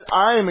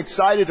I am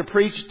excited to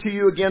preach to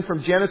you again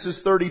from Genesis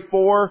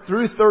 34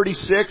 through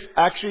 36.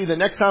 Actually, the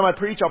next time I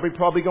preach, I'll be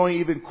probably going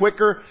even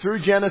quicker through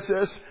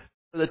Genesis.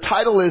 The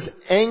title is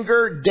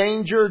Anger,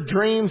 Danger,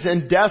 Dreams,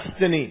 and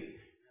Destiny.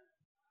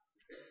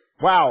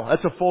 Wow,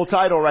 that's a full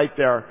title right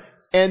there.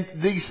 And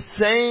the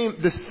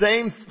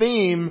same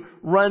theme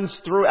runs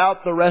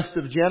throughout the rest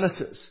of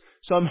Genesis.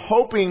 So I'm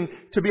hoping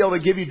to be able to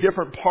give you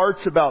different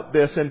parts about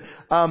this. And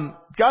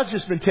God's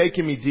just been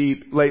taking me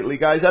deep lately,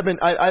 guys. I've been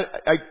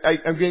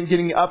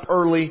getting up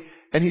early,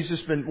 and He's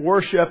just been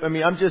worship. I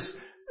mean, I'm just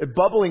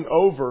bubbling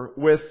over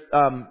with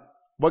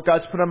what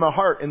God's put on my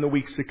heart in the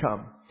weeks to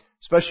come,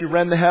 especially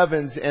Rend the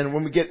Heavens. And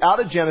when we get out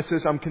of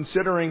Genesis, I'm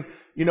considering,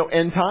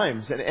 end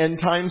times, an end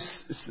times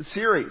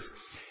series.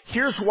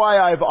 Here's why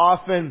I've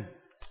often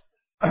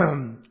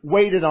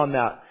waited on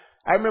that.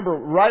 I remember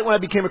right when I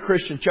became a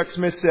Christian, Chuck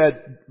Smith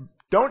said,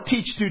 don't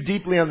teach too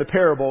deeply on the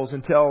parables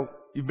until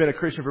you've been a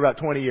Christian for about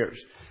 20 years.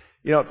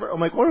 I'm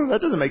like, well,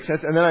 that doesn't make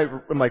sense. And then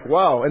I'm like,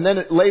 wow. And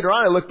then later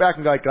on, I look back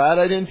and go, God,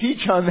 I didn't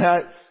teach on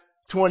that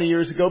 20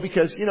 years ago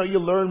because, you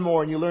learn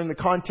more and you learn the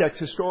context,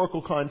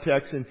 historical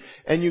context,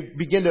 and you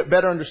begin to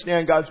better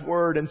understand God's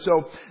Word. And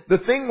so the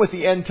thing with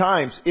the end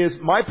times is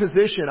my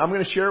position, I'm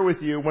going to share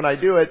with you when I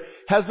do it,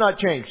 has not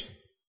changed.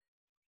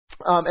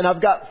 And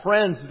I've got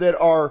friends that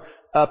are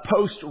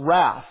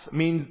post-wrath,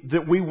 mean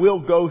that we will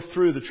go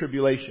through the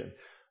tribulation.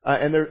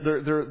 And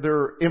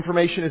their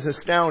information is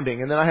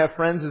astounding. And then I have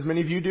friends, as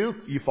many of you do.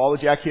 You follow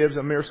Jack Hibbs,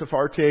 Amir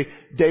Safarte,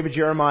 David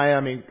Jeremiah.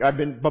 I mean, I've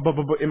been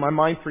in my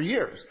mind for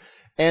years.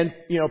 And,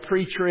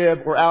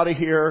 pre-trib, we're out of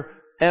here,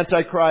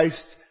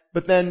 Antichrist.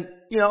 But then,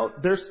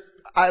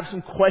 I have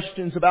some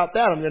questions about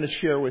that I'm going to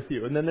share with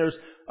you. And then there's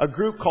a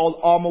group called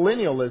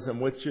All-Millennialism,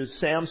 which is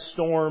Sam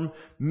Storm,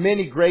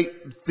 many great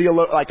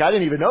theologians. Like, I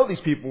didn't even know these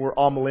people were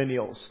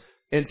all-millennials.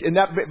 And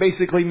that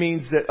basically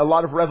means that a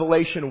lot of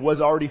revelation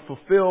was already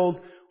fulfilled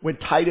when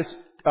Titus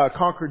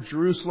conquered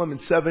Jerusalem in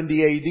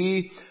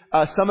 70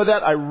 AD. Some of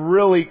that I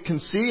really can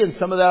see, and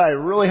some of that I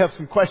really have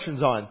some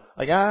questions on.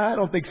 Like, I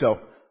don't think so.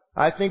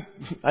 I think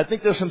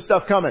there's some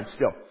stuff coming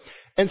still.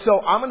 And so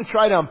I'm going to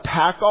try to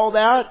unpack all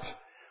that.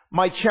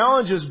 My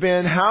challenge has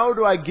been, how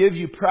do I give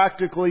you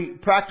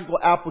practical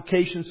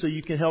applications so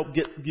you can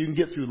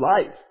get through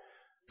life?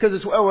 Because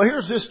it's, well,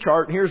 here's this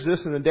chart, and here's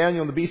this, and the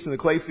Daniel and the beast and the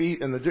clay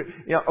feet, and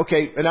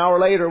okay, an hour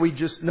later we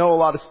just know a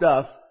lot of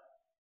stuff,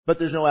 but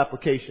there's no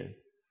application.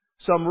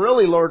 So I'm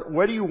really, Lord,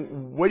 what are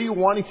you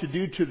wanting to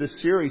do to this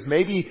series?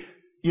 Maybe,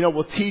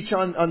 we'll teach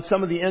on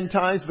some of the end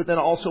times, but then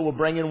also we'll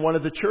bring in one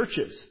of the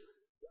churches.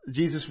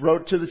 Jesus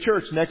wrote to the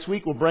church. Next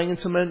week we'll bring in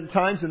some end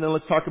times, and then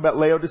let's talk about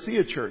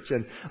Laodicea Church,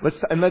 and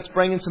let's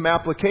bring in some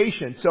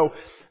application. So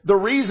the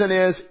reason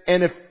is,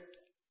 and if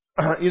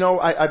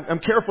I'm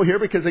careful here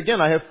because, again,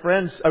 I have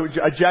friends.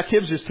 Jack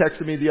Hibbs just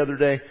texted me the other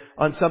day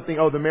on something,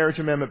 the marriage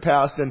amendment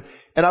passed.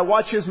 And I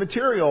watch his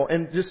material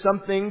and just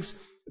some things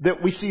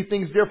that we see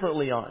things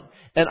differently on.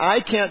 And I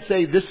can't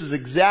say this is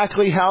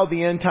exactly how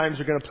the end times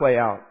are going to play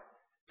out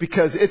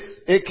because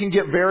it can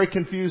get very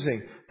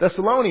confusing.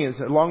 Thessalonians,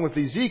 along with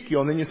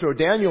Ezekiel, and then you throw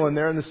Daniel in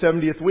there in the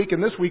 70th week,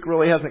 and this week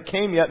really hasn't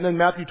came yet. And then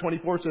Matthew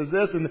 24 says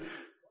this, and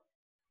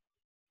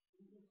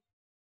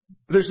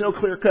there's no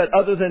clear cut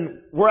other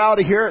than we're out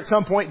of here at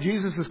some point.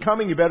 Jesus is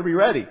coming. You better be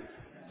ready.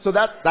 So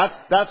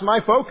that's my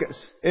focus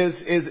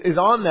is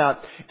on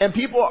that. And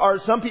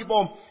some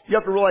people, you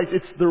have to realize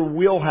it's their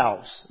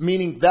wheelhouse,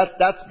 meaning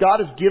that's God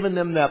has given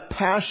them that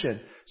passion.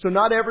 So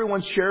not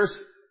everyone shares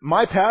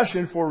my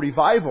passion for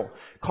revival,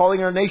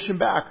 calling our nation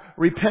back,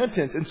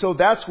 repentance. And so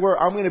that's where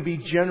I'm going to be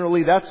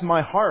generally, that's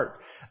my heart.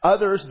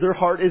 Others, their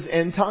heart is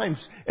end times.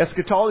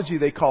 Eschatology,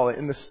 they call it,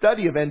 in the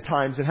study of end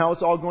times and how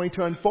it's all going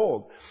to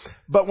unfold.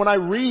 But when I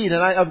read,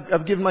 and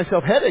I've given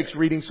myself headaches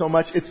reading so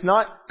much, it's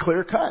not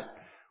clear cut.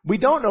 We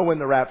don't know when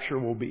the rapture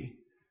will be.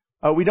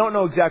 We don't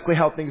know exactly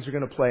how things are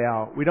going to play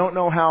out. We don't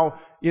know how,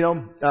 you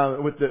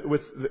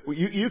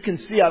can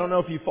see, I don't know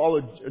if you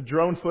followed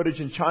drone footage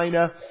in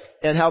China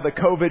and how the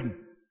COVID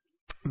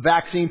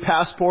vaccine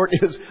passport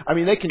is,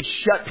 they can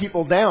shut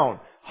people down.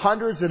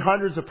 Hundreds and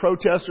hundreds of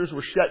protesters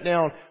were shut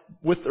down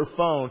with their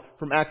phone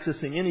from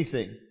accessing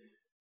anything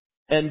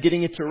and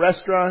getting into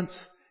restaurants.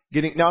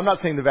 Now, I'm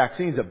not saying the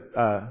vaccine's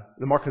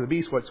the mark of the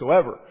beast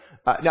whatsoever.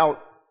 Now,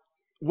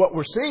 what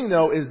we're seeing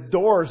though is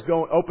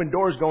open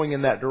doors going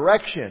in that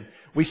direction.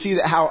 We see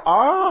that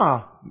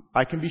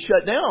I can be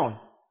shut down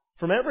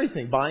from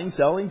everything, buying,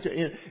 selling,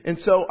 and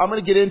so I'm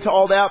going to get into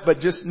all that, but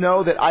just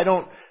know that I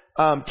don't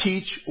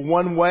teach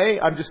one way.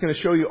 I'm just going to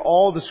show you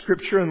all the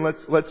scripture, and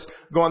let's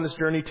go on this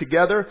journey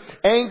together.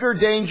 Anger,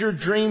 danger,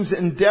 dreams,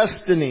 and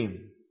destiny.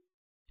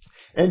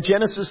 In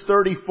Genesis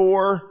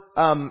 34,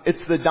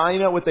 it's the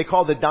Dinah, what they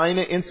call the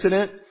Dinah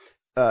incident.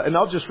 And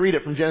I'll just read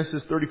it from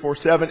Genesis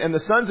 34:7. And the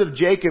sons of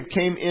Jacob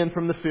came in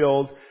from the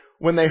field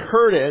when they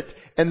heard it,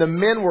 and the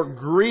men were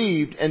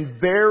grieved and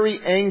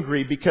very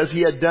angry because he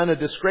had done a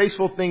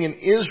disgraceful thing in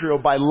Israel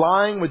by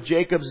lying with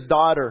Jacob's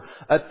daughter,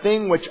 a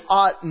thing which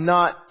ought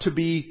not to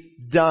be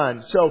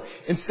done. So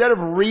instead of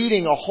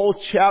reading a whole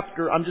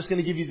chapter, I'm just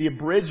going to give you the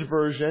abridged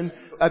version.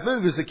 I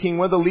believe it was the king,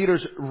 one of the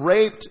leaders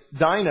raped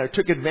Dinah,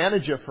 took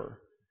advantage of her.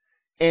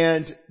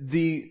 And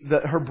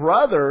her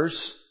brothers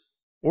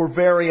were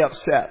very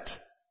upset.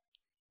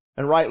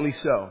 And rightly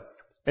so.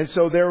 And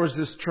so there was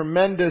this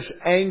tremendous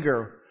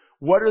anger.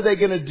 What are they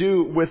going to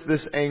do with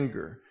this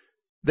anger?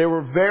 They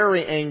were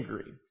very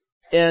angry.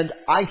 And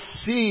I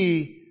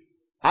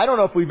don't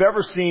know if we've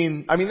ever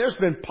seen, there's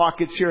been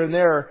pockets here and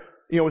there,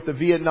 with the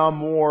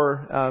Vietnam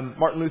War,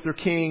 Martin Luther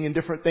King and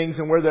different things,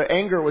 and where the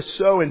anger was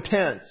so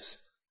intense.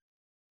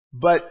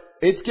 But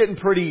it's getting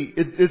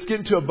it's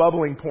getting to a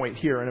bubbling point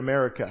here in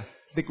America.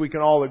 I think we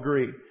can all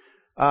agree.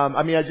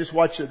 I just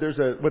watched there's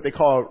what they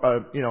call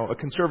a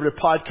conservative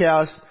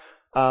podcast.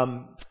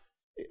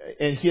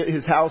 And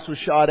his house was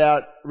shot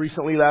at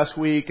recently last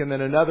week, and then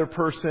another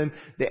person,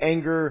 the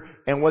anger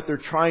and what they're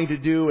trying to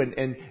do,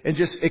 and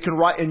just, it can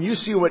write, and you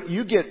see what,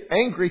 you get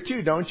angry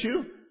too, don't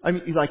you?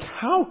 You're like,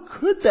 how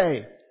could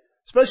they?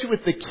 Especially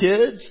with the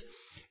kids.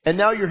 And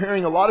now you're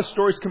hearing a lot of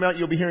stories come out,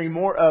 you'll be hearing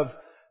more of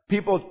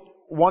people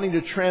wanting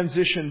to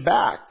transition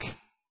back.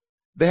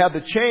 They had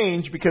to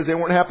change because they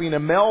weren't happy in a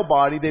male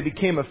body. They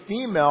became a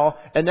female,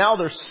 and now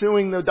they're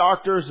suing the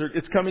doctors.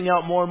 It's coming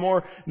out more and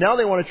more. Now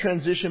they want to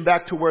transition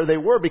back to where they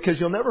were, because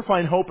you'll never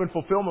find hope and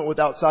fulfillment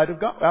outside of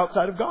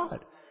God.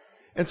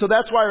 And so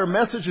that's why our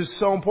message is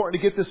so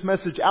important, to get this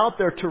message out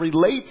there, to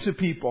relate to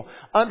people.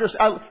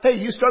 Hey,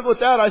 you struggle with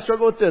that, I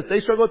struggle with this.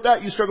 They struggle with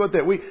that, you struggle with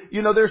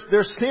that.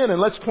 There's sin,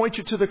 and let's point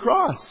you to the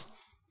cross.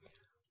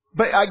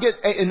 But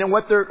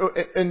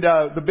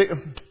the big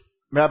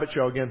rabbit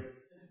trail again.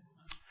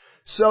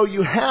 So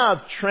you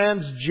have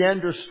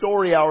transgender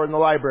story hour in the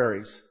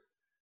libraries.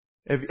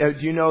 Do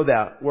you know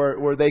that?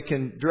 Where they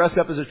can dress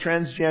up as a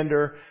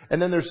transgender.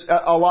 And then there's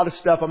a lot of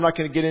stuff I'm not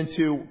going to get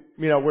into,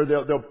 where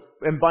they'll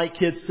invite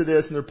kids to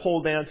this, and they're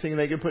pole dancing, and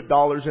they can put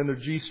dollars in their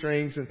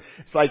G-strings. And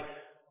it's like,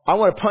 I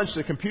want to punch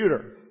the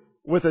computer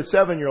with a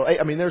 7-year-old.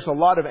 There's a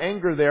lot of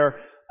anger there.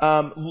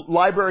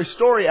 Library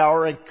story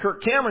hour, and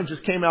Kirk Cameron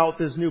just came out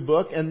with his new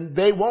book, and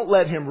they won't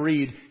let him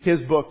read his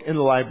book in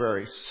the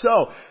library.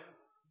 So,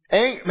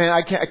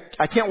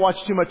 I can't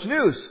watch too much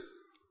news,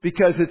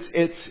 because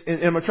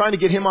and I'm trying to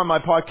get him on my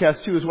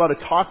podcast too as well to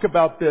talk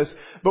about this.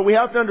 But we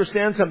have to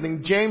understand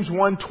something. James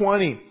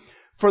 1:20.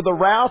 For the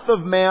wrath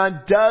of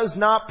man does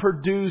not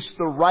produce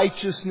the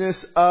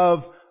righteousness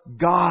of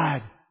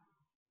God.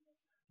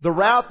 The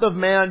wrath of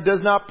man does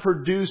not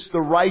produce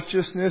the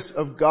righteousness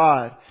of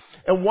God.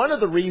 And one of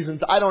the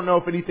reasons, I don't know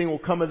if anything will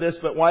come of this,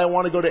 but why I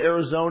want to go to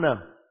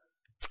Arizona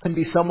and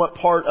be somewhat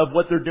part of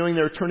what they're doing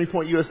there at Turning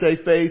Point USA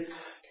Faith,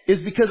 is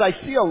because I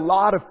see a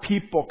lot of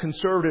people,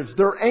 conservatives,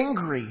 they're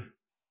angry,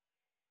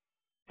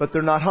 but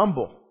they're not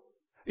humble.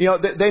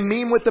 They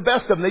mean with the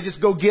best of them. They just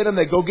go get them.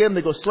 They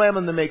go slam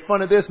them. They make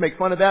fun of this, make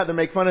fun of that. They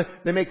make fun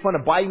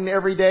of Biden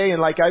every day.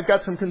 And I've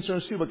got some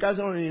concerns too, but guys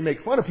don't even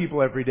make fun of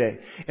people every day.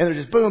 And they're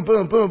just boom,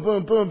 boom, boom,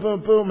 boom, boom,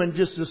 boom, boom, and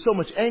just there's so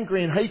much anger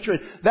and hatred.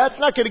 That's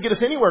not going to get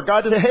us anywhere.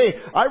 God said, hey,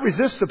 I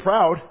resist the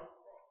proud.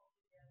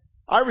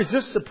 I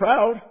resist the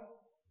proud.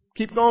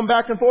 Keep going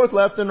back and forth,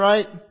 left and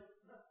right.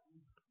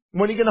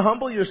 When are you going to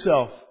humble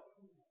yourself?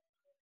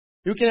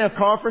 You can have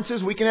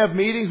conferences, we can have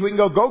meetings, we can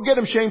go get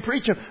them, Shane,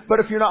 preach them.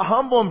 But if you're not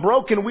humble and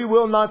broken, we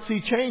will not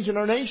see change in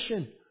our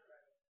nation.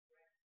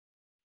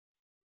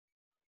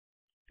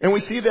 And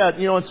we see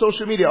that, on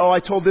social media. Oh,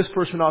 I told this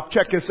person off,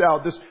 check this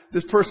out.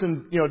 This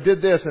person,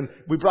 did this, and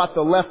we brought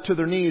the left to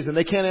their knees, and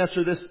they can't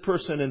answer this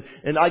person,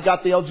 and I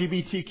got the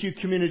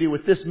LGBTQ community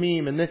with this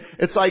meme. And then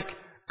it's like,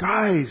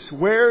 guys,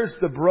 where's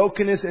the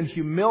brokenness and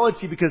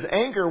humility? Because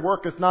anger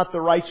worketh not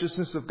the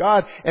righteousness of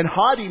God, and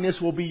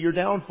haughtiness will be your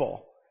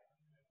downfall.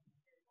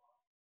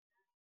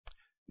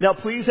 Now,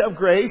 please have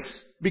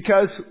grace,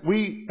 because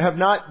we have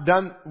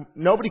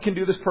nobody can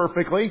do this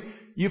perfectly.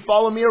 You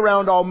follow me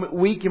around all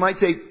week, you might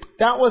say,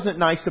 that wasn't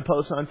nice to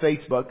post on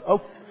Facebook.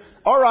 Oh,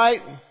 all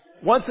right.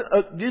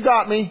 You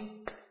got me.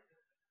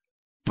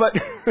 But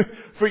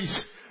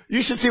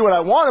you should see what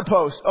I want to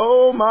post.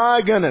 Oh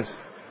my goodness.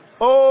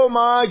 Oh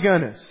my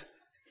goodness.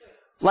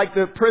 Like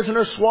the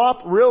prisoner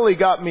swap really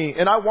got me.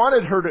 And I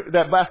wanted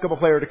that basketball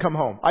player to come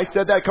home. I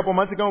said that a couple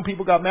months ago and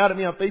people got mad at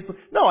me on Facebook.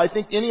 No, I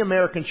think any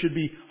American should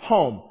be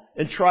home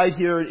and tried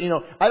here.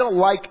 I don't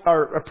like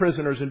our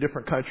prisoners in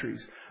different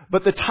countries.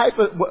 But the type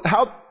of,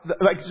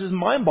 this is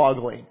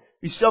mind-boggling.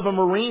 You still have a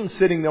Marine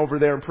sitting over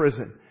there in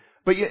prison.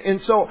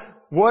 And so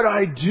what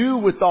I do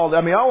with all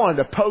that, I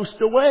wanted to post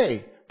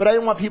away. But I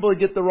didn't want people to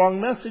get the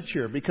wrong message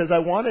here, because I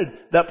wanted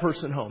that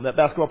person home, that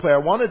basketball player.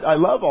 I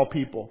love all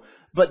people.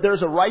 But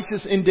there's a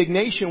righteous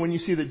indignation when you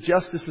see that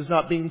justice is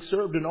not being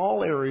served in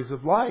all areas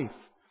of life.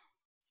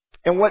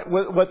 And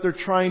what they're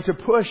trying to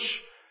push.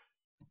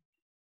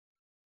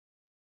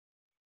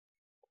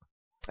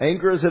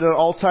 Anger is at an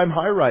all-time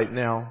high right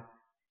now.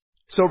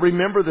 So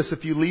remember this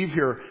if you leave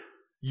here.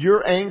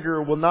 Your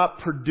anger will not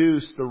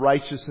produce the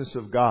righteousness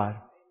of God.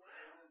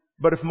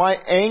 But if my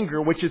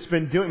anger, which it's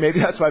been doing, maybe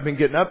that's why I've been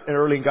getting up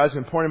early and God's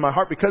been pouring in my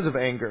heart because of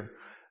anger.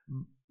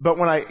 But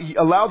when I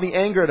allow the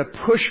anger to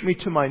push me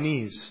to my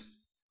knees,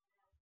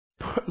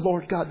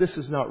 Lord God, this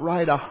is not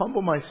right. I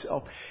humble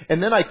myself.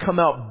 And then I come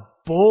out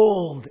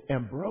bold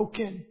and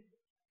broken.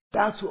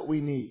 That's what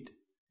we need.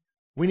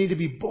 We need to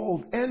be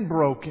bold and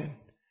broken.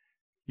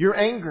 Your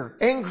anger,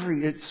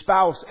 angry at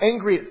spouse,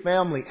 angry at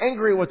family,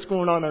 angry at what's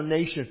going on in our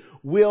nation,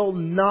 will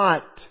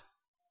not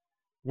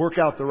work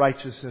out the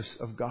righteousness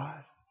of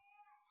God.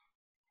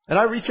 And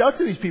I reach out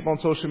to these people on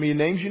social media,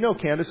 names you know,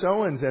 Candace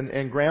Owens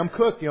and Graham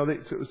Cook. You know,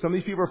 some of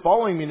these people are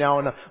following me now.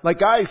 And I'm like,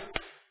 guys,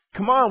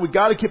 come on, we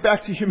got to get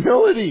back to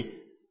humility.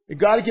 We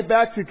got to get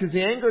back to, because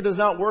the anger does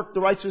not work the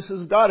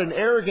righteousness of God, and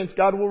arrogance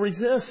God will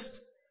resist.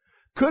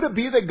 Could it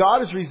be that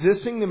God is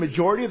resisting the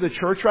majority of the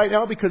church right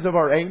now because of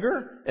our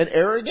anger and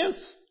arrogance?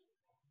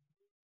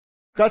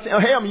 God's saying,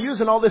 hey, I'm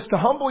using all this to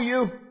humble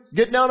you.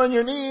 Get down on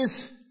your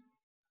knees.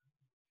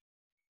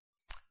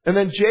 And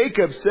then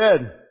Jacob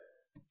said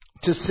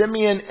to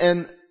Simeon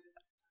and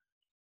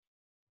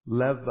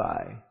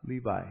Levi.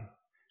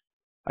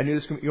 I knew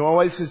this. You know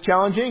why this is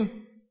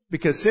challenging?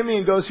 Because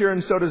Simeon goes here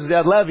and so does his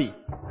dad Levi.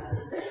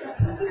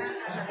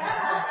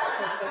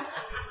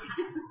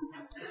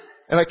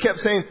 And I kept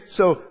saying,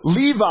 so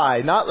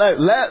Levi, not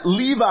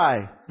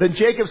Levi. Then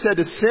Jacob said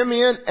to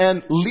Simeon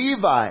and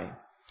Levi,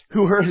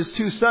 who were his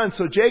two sons.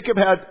 So Jacob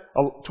had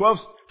 12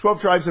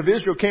 tribes of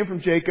Israel came from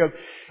Jacob.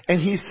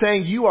 And he's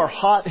saying, you are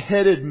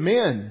hot-headed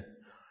men.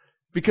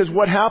 Because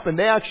what happened?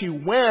 They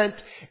actually went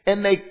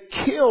and they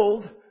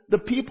killed the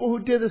people who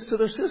did this to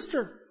their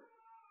sister.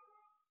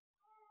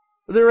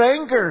 Their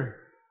anger.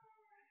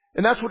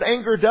 And that's what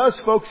anger does,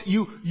 folks.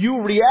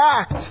 You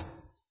react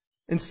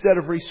instead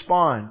of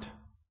respond.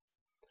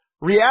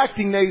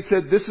 Reacting, they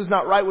said, this is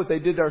not right what they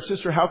did to our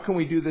sister. How can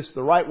we do this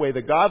the right way,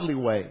 the godly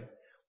way?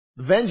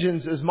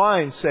 Vengeance is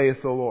mine,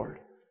 saith the Lord.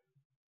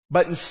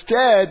 But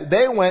instead,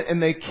 they went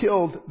and they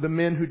killed the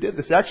men who did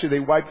this. Actually, they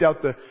wiped out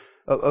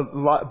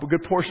a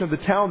good portion of the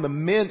town, the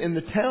men in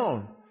the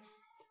town.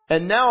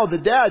 And now the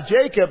dad,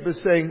 Jacob,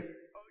 is saying,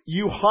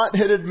 you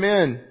hot-headed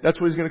men. That's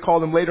what he's going to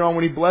call them later on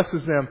when he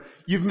blesses them.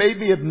 You've made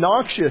me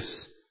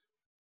obnoxious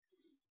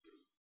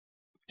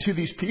to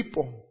these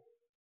people.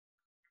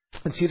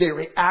 And see, they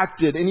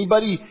reacted.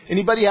 Anybody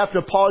have to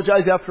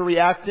apologize after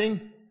reacting?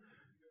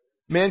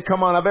 Men,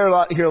 come on, I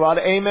better hear a lot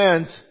of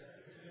amens.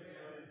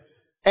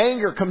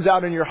 Anger comes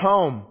out in your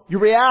home. You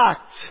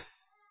react.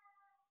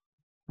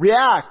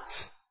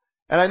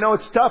 And I know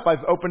it's tough.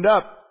 I've opened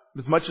up.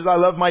 As much as I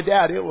love my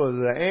dad, it was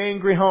an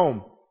angry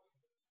home.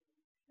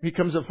 He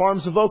comes to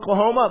Farms of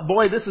Oklahoma.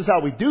 Boy, this is how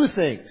we do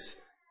things.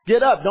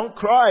 Get up, don't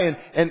cry,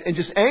 and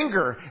just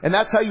anger. And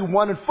that's how you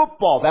won in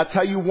football. That's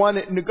how you won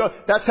it.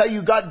 That's how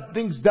you got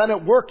things done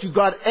at work. You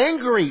got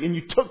angry and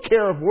you took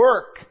care of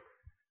work.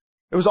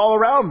 It was all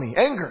around me.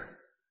 Anger.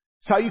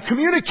 It's how you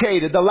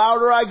communicated. The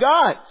louder I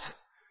got,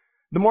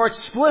 the more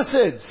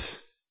explicit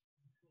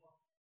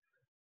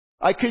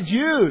I could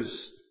use.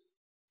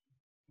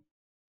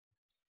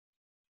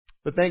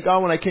 But thank God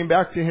when I came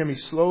back to Him, He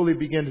slowly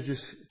began to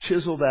just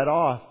chisel that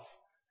off.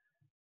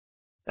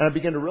 And I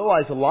began to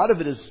realize a lot of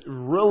it is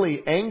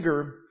really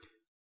anger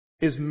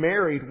is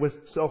married with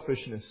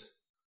selfishness.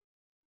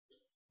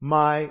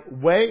 My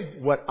way,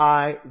 what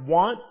I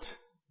want.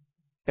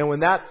 And when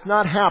that's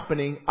not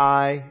happening,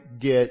 I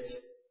get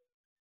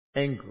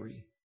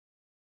angry.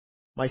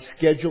 My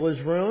schedule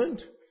is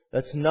ruined.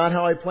 That's not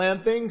how I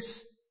plan things.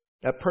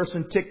 That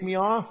person ticked me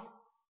off.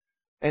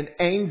 And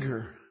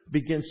anger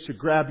begins to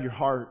grab your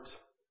heart.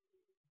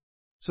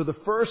 So the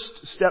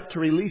first step to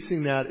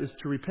releasing that is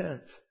to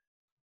repent.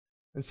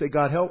 And say,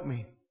 God, help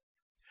me.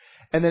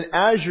 And then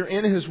as you're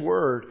in His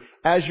Word,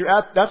 that's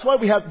why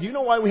we have, do you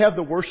know why we have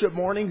the worship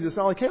mornings? It's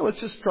not like, hey, let's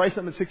just try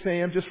something at 6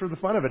 a.m. just for the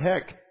fun of it.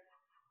 Heck.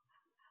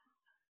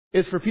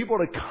 It's for people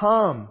to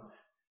come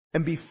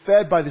and be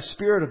fed by the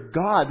Spirit of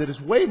God that is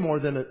way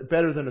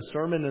better than a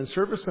sermon and a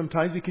service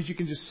sometimes, because you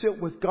can just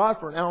sit with God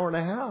for an hour and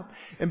a half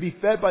and be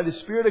fed by the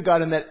Spirit of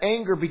God, and that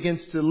anger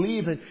begins to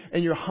leave,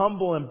 and you're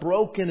humble and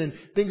broken and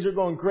things are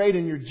going great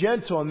and you're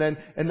gentle, and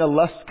the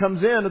lust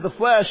comes in of the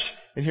flesh,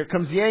 and here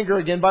comes the anger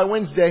again by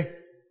Wednesday.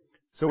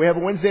 So we have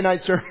a Wednesday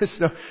night service.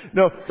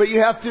 No, but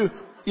you have to,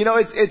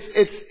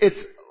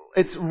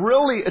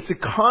 it's a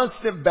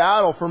constant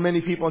battle for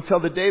many people until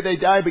the day they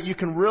die, but you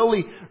can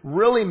really,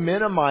 really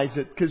minimize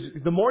it, because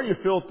the more you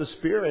fill with the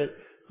Spirit,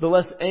 the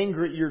less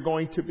angry you're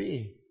going to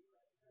be.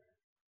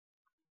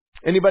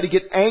 Anybody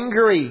get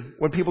angry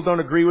when people don't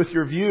agree with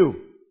your view?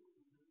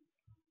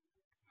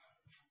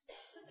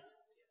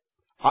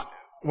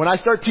 When I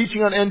start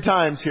teaching on end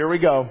times, here we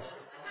go.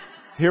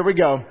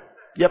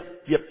 Yep.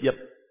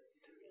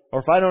 Or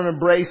if I don't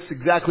embrace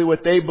exactly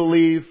what they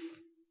believe,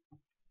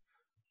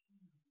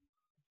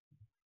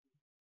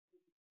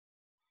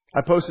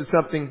 I posted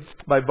something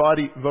by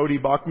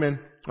Vodi Bachman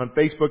on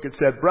Facebook. It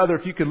said, brother,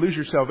 if you could lose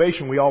your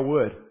salvation, we all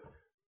would.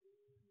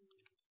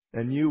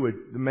 And you would,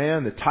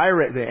 the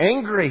tyrant, the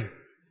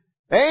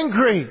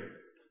angry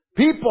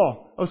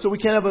people. Oh, so we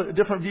can't have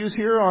different views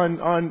here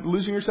on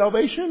losing your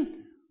salvation?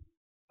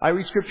 I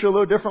read Scripture a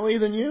little differently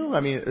than you? I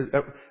mean,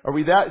 are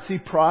we that? See,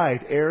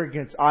 pride,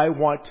 arrogance, I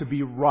want to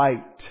be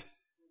right.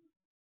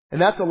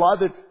 And that's a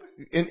lot of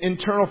the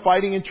internal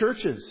fighting in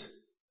churches.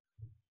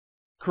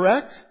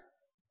 Correct?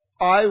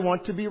 I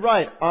want to be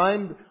right.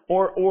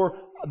 Or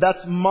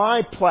that's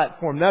my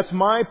platform. That's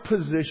my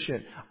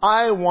position.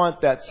 I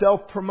want that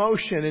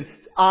self-promotion and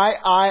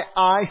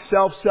I,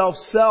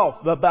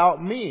 self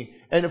about me.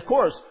 And of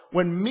course,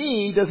 when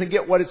me doesn't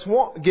get what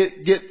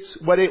gets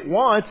what it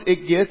wants,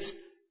 it gets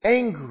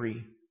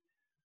angry.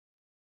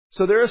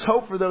 So there is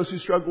hope for those who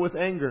struggle with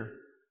anger.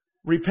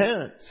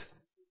 Repent.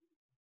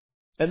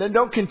 And then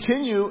don't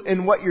continue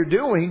in what you're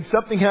doing.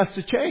 Something has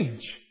to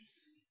change.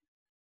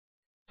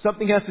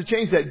 Something has to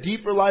change. That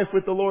deeper life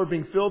with the Lord,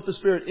 being filled with the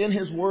Spirit in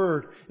His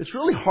Word. It's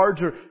really hard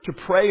to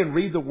pray and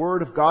read the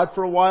Word of God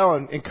for a while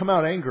and come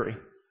out angry.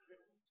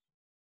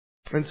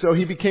 And so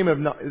he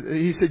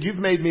said, you've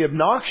made me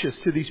obnoxious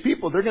to these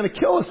people. They're going to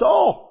kill us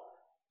all.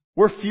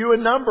 We're few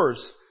in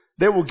numbers.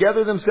 They will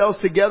gather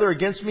themselves together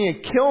against me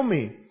and kill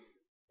me.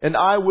 And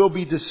I will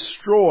be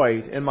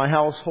destroyed in my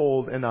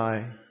household and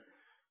I.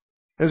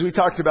 As we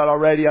talked about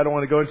already, I don't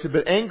want to go into it,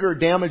 but anger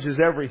damages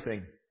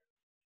everything.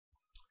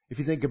 If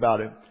you think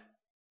about it.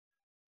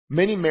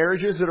 Many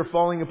marriages that are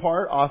falling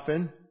apart,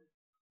 often,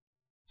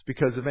 it's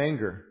because of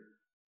anger.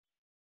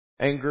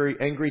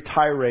 Angry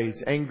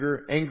tirades,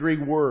 angry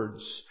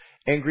words,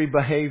 angry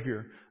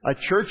behavior.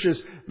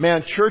 Churches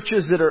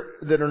that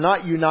are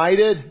not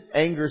united,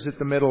 anger's at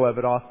the middle of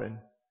it often.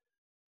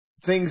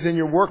 Things in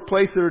your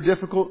workplace that are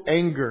difficult,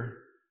 anger.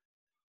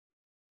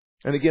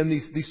 And again,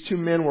 these two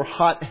men were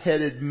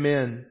hot-headed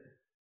men.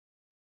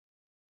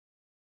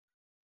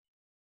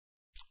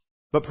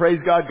 But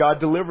praise God, God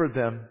delivered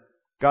them.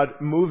 God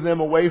moved them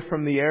away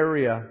from the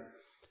area.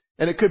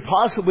 And it could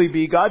possibly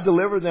be God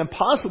delivered them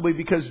possibly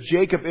because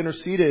Jacob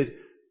interceded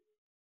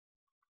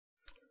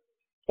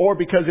or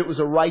because it was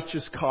a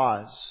righteous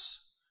cause.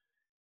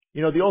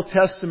 You know, the Old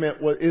Testament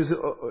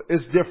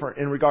is different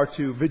in regard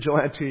to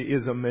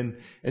vigilantism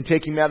and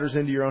taking matters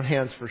into your own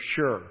hands for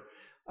sure.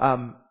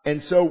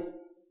 And so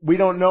we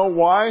don't know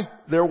why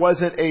there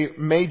wasn't a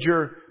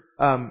major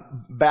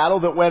battle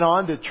that went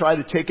on to try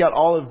to take out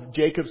all of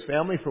Jacob's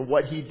family for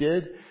what he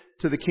did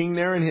to the king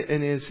there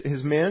and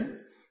his men.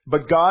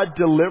 But God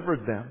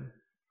delivered them.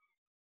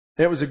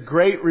 And it was a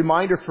great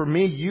reminder for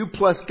me, you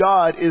plus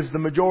God is the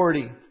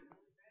majority.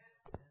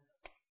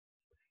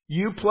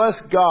 You plus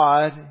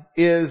God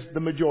is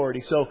the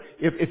majority. So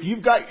if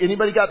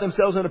anybody got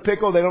themselves in a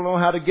pickle they don't know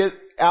how to get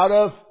out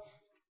of,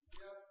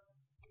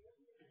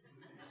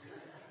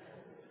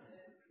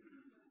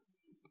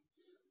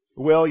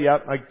 Will,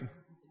 yep.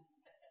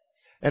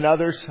 And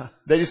others,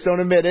 they just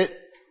don't admit it.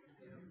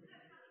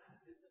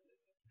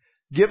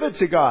 Give it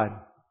to God.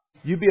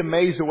 You'd be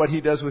amazed at what He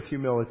does with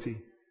humility.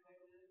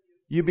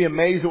 You'd be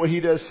amazed at what He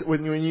does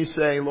when you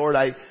say, Lord,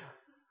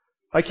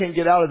 I can't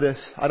get out of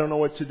this. I don't know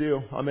what to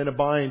do. I'm in a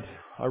bind.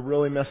 I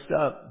really messed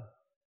up.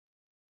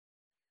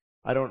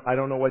 I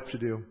don't know what to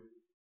do.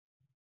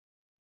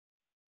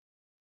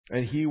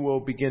 And He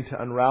will begin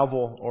to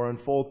unravel or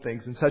unfold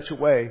things in such a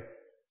way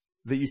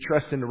that you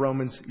trust in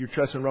Romans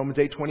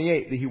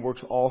 8:28, that He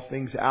works all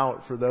things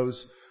out for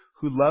those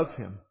who love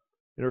Him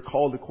and are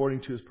called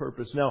according to His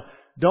purpose. Now,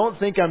 don't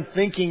think I'm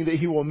thinking that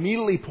He will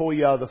immediately pull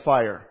you out of the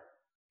fire.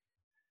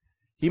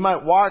 He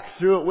might walk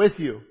through it with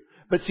you.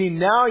 But see,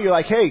 now you're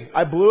like, hey,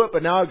 I blew it,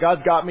 but now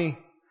God's got me.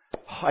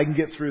 I can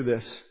get through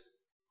this.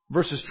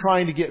 Versus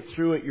trying to get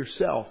through it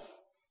yourself,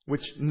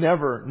 which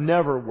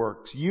never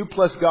works. You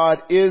plus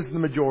God is the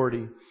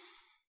majority.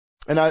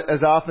 And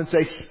as I often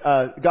say,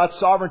 God's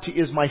sovereignty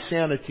is my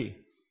sanity.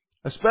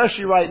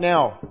 Especially right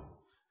now.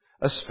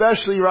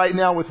 Especially right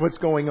now with what's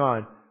going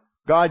on.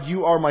 God,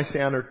 you are my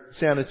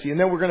sanity. And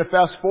then we're going to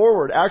fast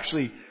forward,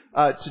 actually,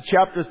 to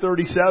chapter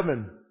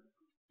 37,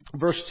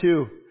 verse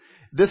 2.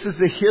 This is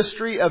the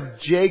history of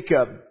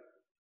Jacob.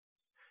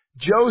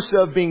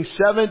 Joseph being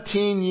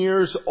 17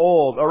 years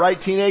old. All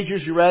right,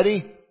 teenagers, you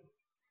ready?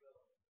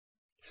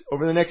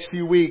 Over the next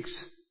few weeks,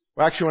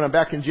 well, actually, when I'm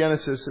back in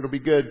Genesis, it'll be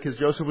good because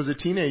Joseph was a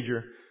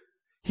teenager.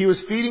 He was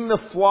feeding the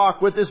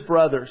flock with his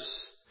brothers.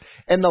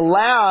 And the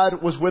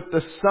lad was with the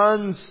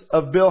sons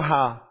of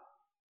Bilhah,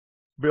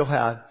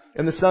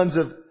 and the sons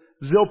of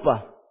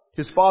Zilpah,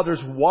 his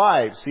father's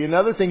wives. See,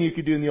 another thing you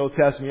could do in the Old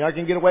Testament. I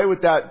can get away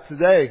with that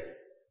today.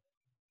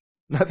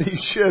 Not that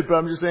you should, but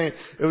I'm just saying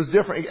it was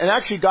different. And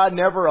actually, God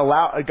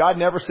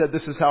never said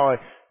this is how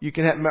you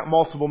can have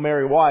multiple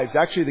married wives.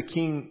 Actually,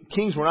 the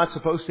kings were not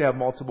supposed to have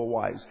multiple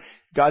wives.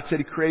 God said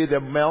He created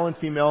them male and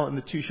female, and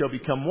the two shall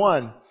become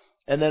one.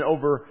 And then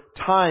over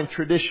time,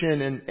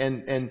 tradition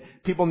and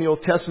people in the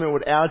Old Testament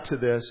would add to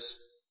this.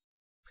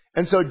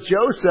 And so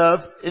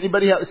Joseph,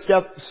 anybody have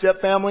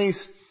step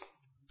families?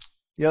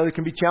 You know, they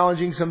can be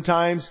challenging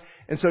sometimes.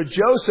 And so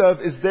Joseph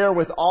is there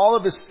with all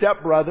of his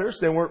stepbrothers.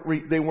 They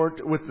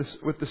weren't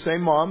with the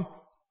same mom.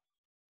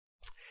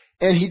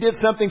 And he did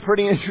something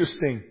pretty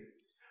interesting.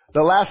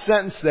 The last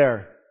sentence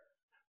there.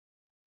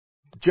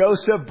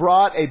 Joseph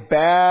brought a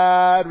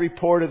bad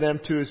report of them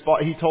to his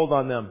father. He told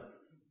on them.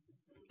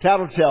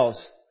 Tattletales.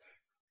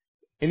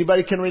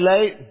 Anybody can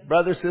relate?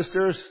 Brothers,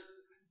 sisters,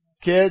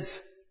 kids?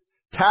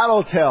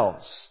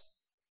 Tattletales.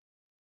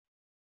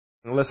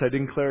 Unless I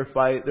didn't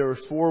clarify, there were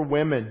 4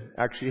 women,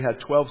 actually had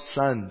 12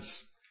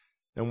 sons.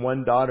 and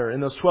one daughter.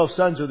 And those 12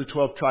 sons are the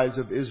 12 tribes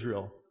of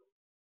Israel.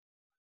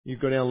 You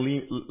go down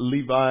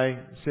Levi,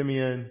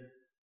 Simeon,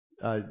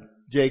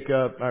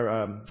 Jacob,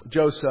 or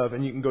Joseph,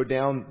 and you can go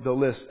down the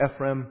list.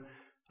 Ephraim,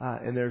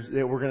 and they're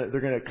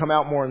going to come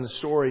out more in the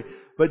story.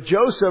 But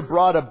Joseph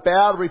brought a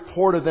bad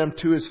report of them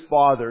to his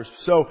father.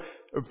 So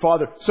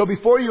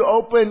before you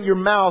open your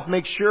mouth,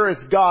 make sure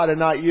it's God and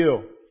not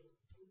you.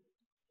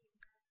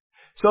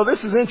 So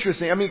this is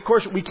interesting. I mean, of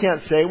course, we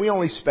can't say. We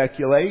only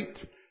speculate.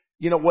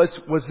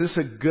 Was this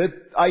a good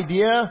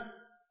idea?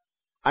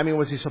 I mean,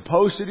 was he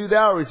supposed to do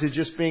that, or is it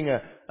just being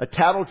a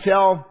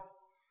tattletale?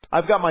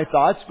 I've got my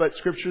thoughts, but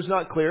Scripture's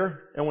not clear.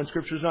 And when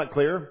Scripture's not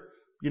clear,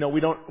 we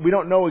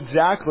don't know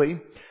exactly.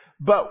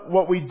 But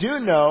what we do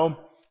know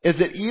is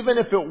that even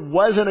if it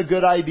wasn't a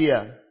good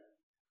idea,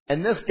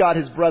 and this got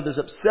his brothers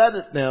upset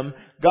at them,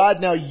 God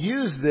now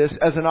used this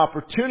as an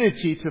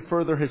opportunity to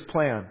further His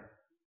plan.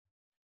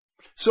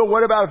 So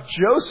what about if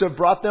Joseph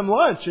brought them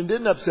lunch and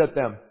didn't upset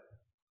them?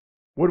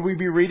 Would we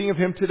be reading of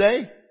him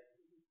today?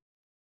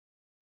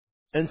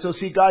 And so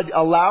see, God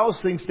allows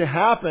things to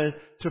happen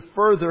to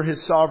further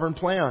His sovereign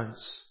plans.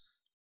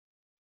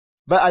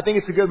 But I think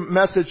it's a good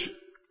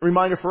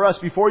reminder for us.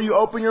 Before you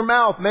open your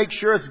mouth, make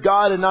sure it's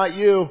God and not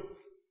you.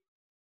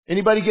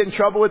 Anybody get in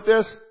trouble with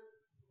this?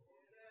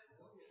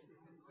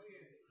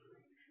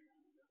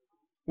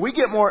 We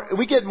get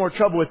more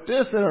trouble with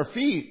this than our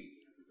feet.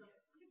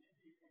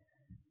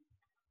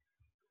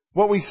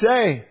 What we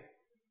say,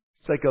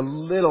 it's like a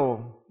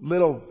little,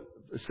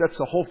 sets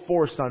the whole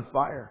forest on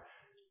fire.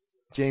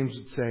 James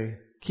would say,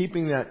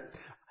 keeping that,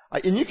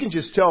 and you can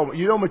just tell,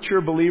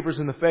 mature believers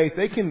in the faith,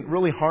 they can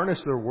really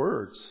harness their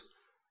words.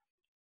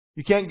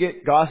 You can't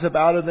get gossip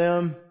out of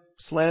them,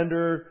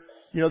 slander.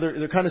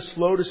 They're kind of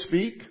slow to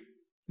speak.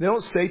 They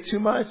don't say too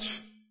much.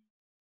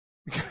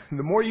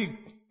 The more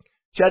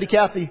chatty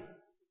Cathy.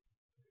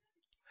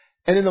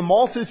 And in the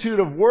multitude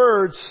of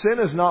words, sin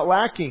is not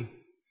lacking.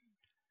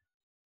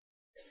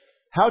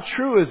 How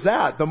true is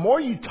that? The more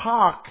you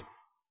talk,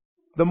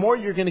 the more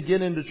you're going to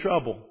get into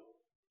trouble.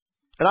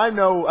 And I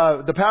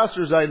know, the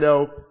pastors I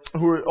know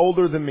who are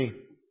older than me,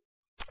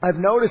 I've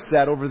noticed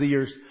that over the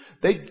years.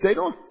 They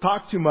don't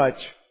talk too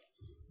much.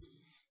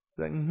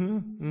 Like,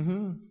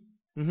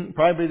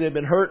 Probably they've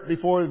been hurt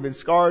before, they've been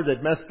scarred,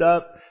 they've messed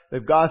up,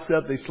 they've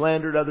gossiped, they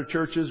slandered other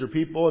churches or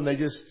people, and they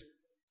just,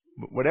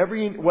 what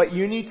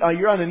you need,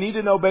 you're on a need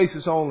to know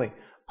basis only.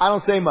 I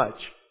don't say much.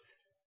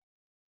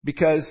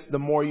 Because the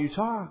more you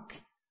talk,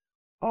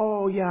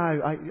 oh yeah,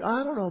 I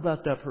don't know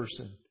about that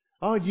person.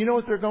 Oh, do you know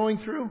what they're going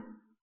through?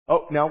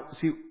 Oh, now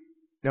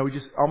we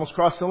just almost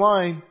crossed the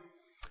line.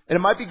 And it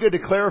might be good to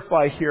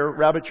clarify here,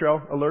 rabbit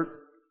trail alert.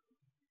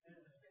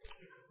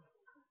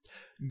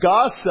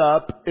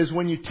 Gossip is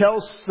when you tell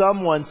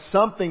someone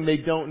something they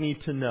don't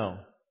need to know.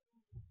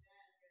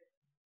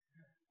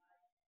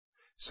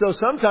 So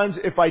sometimes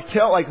if I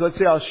tell, let's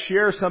say I'll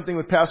share something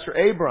with Pastor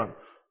Abram,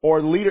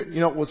 or leader,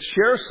 will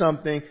share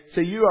something,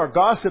 say you are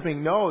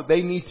gossiping. No,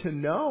 they need to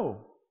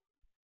know.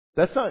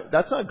 That's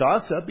not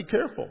gossip. Be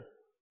careful.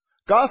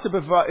 Gossip,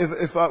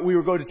 if we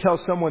were going to tell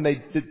someone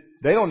they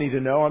don't need to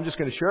know, I'm just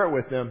going to share it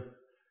with them.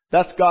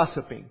 That's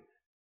gossiping.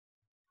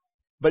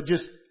 But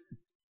just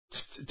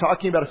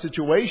talking about a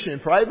situation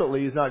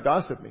privately is not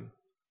gossiping.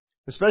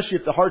 Especially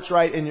if the heart's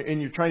right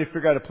and you're trying to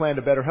figure out a plan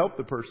to better help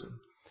the person.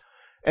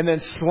 And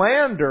then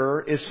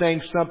slander is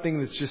saying something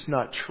that's just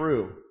not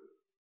true.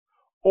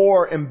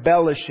 Or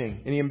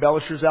embellishing. Any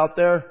embellishers out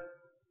there?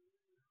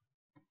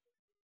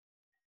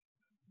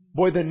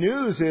 Boy, the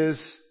news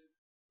is,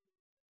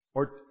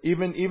 or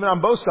even on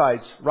both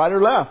sides, right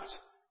or left,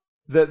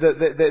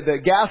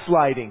 the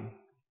gaslighting.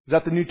 Is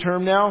that the new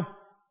term now?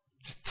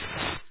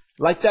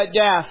 Like that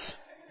gas.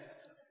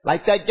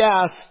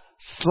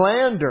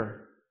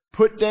 Slander.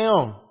 Put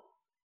down.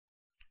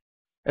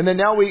 And then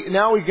now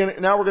we're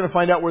going to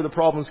find out where the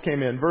problems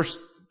came in. Verse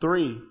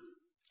 3.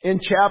 In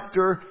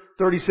chapter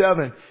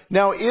 37.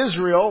 Now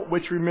Israel,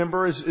 which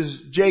remember is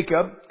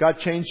Jacob. God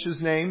changed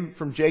his name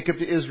from Jacob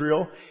to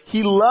Israel.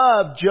 He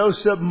loved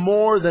Joseph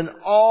more than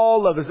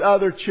all of his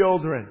other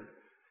children.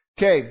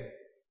 Okay.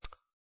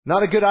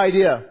 Not a good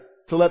idea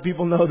to let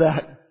people know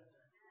that.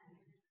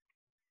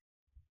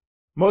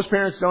 Most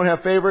parents don't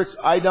have favorites.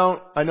 I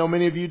don't. I know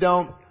many of you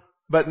don't.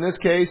 But in this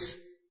case,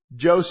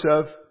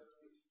 Joseph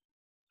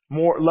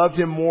loved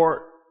him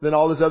more than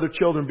all his other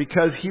children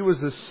because he was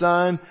the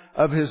son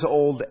of his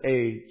old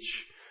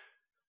age.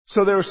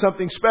 So there was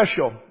something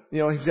special.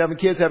 He's having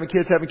kids,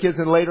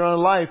 and later on in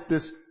life,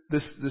 this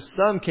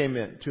son came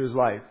into his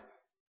life.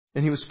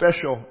 And he was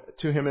special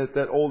to him at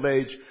that old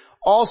age.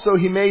 Also,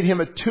 he made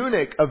him a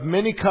tunic of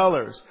many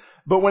colors.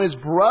 But when his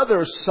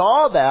brothers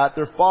saw that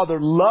their father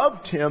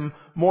loved him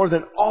more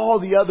than all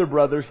the other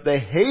brothers, they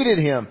hated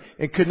him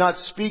and could not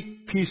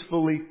speak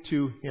peacefully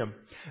to him.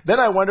 Then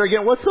I wonder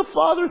again, what's the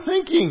father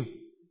thinking?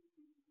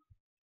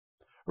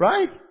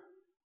 Right?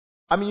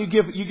 I mean, you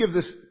give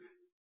this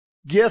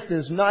gift,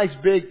 this nice,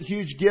 big,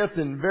 huge gift,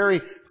 and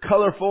very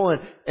colorful,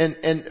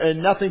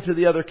 and nothing to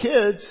the other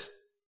kids.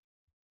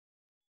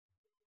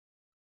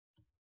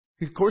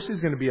 Of course they're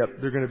going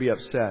to be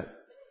upset.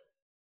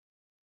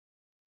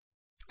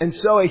 And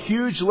so a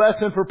huge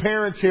lesson for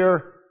parents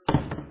here.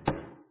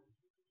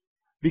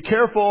 Be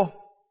careful.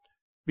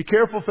 Be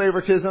careful,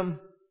 favoritism.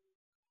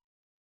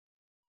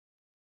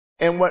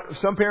 And what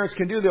some parents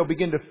can do, they'll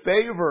begin to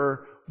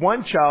favor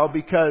one child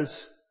because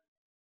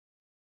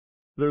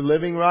they're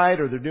living right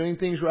or they're doing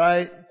things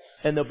right.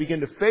 And they'll begin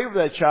to favor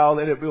that child,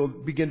 and it will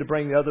begin to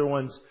bring the other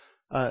ones,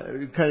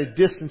 kind of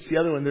distance the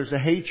other one. There's a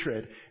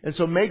hatred. And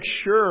so make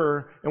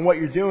sure in what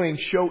you're doing,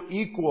 show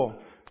equal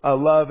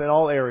love in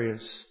all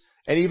areas.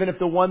 And even if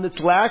the one that's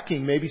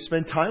lacking, maybe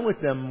spend time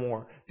with them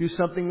more. Do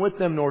something with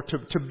them more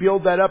to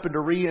build that up and to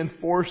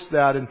reinforce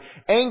that. And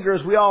anger,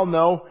 as we all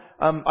know,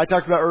 I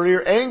talked about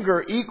earlier,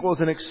 anger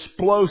equals an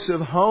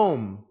explosive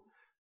home.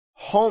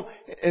 Home,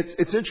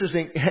 it's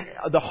interesting.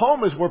 The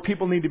home is where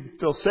people need to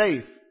feel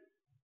safe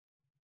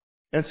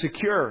and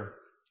secure.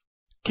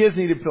 Kids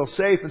need to feel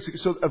safe. And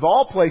so of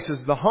all places,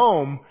 the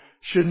home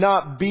should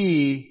not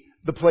be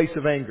the place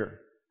of anger.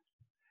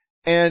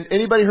 And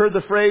anybody heard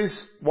the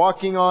phrase,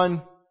 walking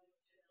on...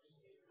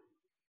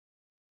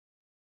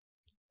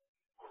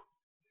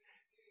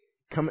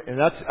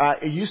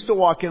 I used to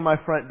walk in my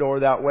front door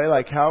that way,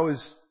 like, how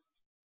is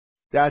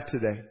Dad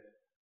today?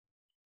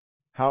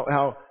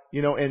 How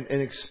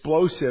and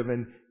explosive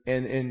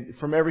and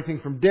from everything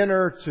from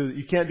dinner to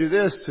you can't do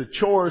this to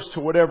chores to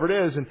whatever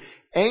it is. And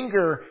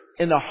anger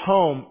in the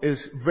home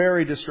is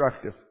very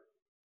destructive.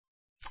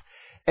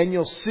 And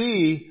you'll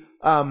see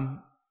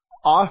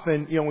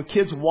often, when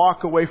kids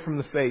walk away from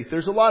the faith,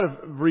 there's a lot of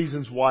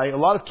reasons why. A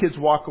lot of kids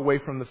walk away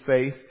from the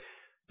faith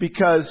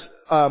because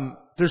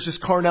there's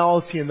just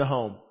carnality in the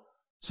home.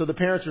 So the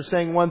parents are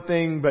saying one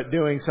thing but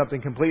doing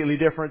something completely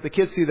different. The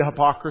kids see the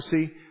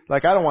hypocrisy.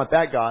 Like, I don't want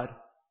that God.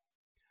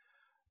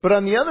 But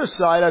on the other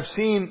side, I've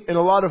seen in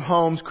a lot of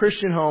homes,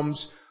 Christian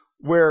homes,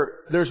 where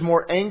there's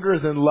more anger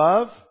than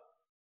love.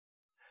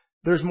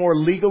 There's more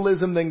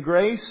legalism than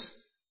grace.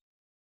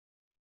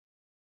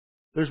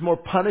 There's more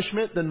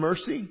punishment than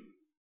mercy.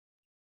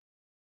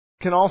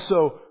 Can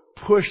also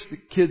push the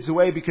kids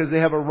away because they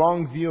have a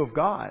wrong view of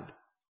God.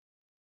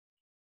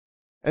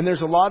 And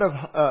there's a lot of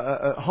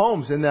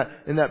homes in that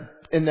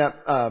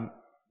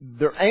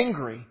they're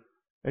angry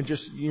and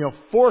just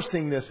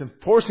forcing this and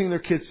forcing their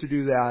kids to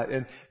do that.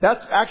 And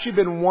that's actually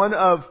been one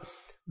of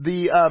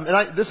the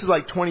this is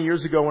like 20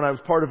 years ago when I was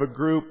part of a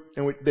group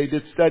and they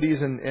did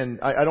studies and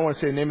I don't want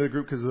to say the name of the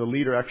group because the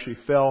leader actually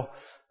fell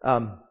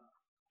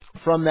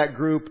from that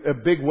group, a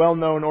big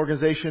well-known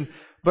organization.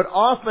 But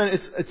often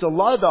it's a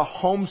lot of the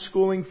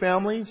homeschooling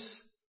families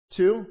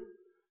too.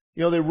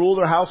 They rule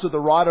their house with a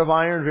rod of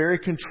iron, very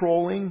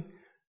controlling.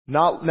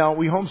 Now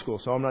we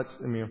homeschool, so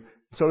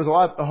so there's a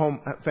lot of home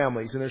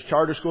families, and there's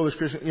charter school, there's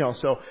Christian,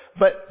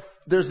 but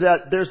there's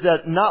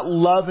that not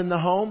love in the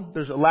home.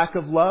 There's a lack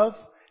of love.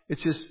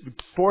 It's just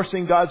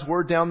forcing God's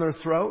word down their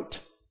throat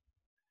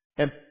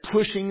and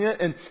pushing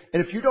it. And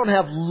if you don't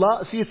have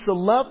love, see, it's the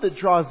love that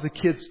draws the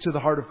kids to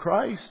the heart of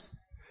Christ.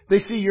 They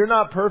see you're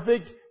not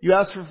perfect. You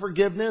ask for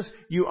forgiveness.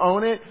 You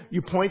own it.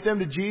 You point them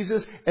to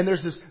Jesus. And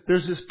there's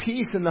this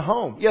peace in the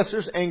home. Yes,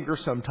 there's anger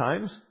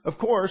sometimes. Of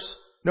course.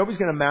 Nobody's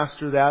going to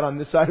master that on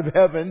this side of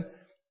heaven.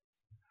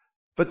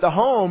 But the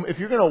home, if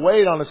you're going to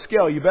weigh it on a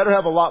scale, you better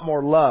have a lot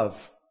more love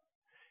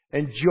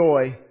and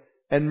joy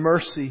and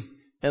mercy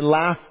and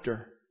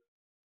laughter.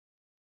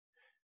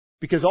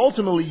 Because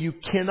ultimately you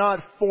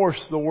cannot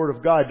force the Word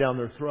of God down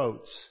their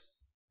throats.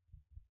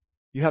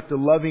 You have to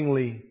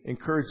lovingly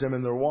encourage them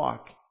in their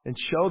walk. And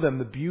show them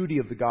the beauty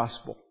of the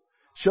gospel.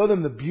 Show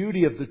them the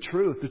beauty of the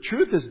truth. The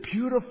truth is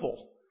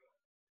beautiful.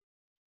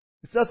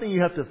 It's nothing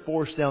you have to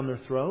force down their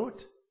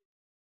throat.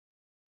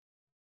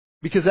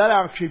 Because that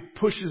actually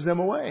pushes them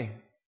away.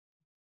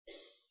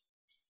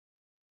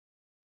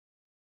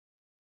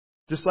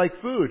 Just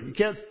like food. You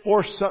can't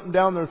force something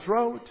down their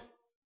throat.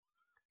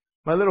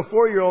 My little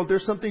 4-year-old,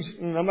 there's something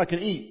I'm not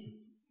going to eat.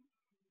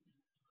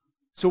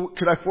 So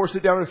could I force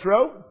it down her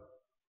throat?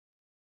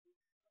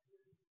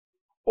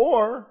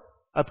 Or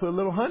I put a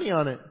little honey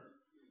on it.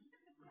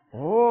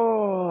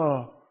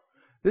 Oh,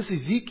 this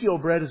Ezekiel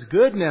bread is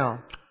good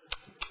now.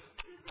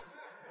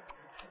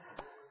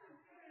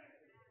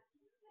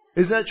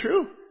 Isn't that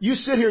true? You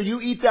sit here,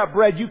 you eat that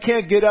bread, you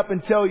can't get up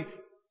until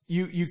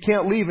you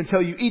can't leave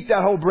until you eat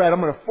that whole bread.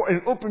 I'm going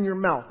to open your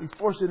mouth. You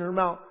force it in her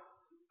mouth.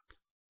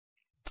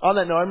 On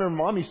that note, I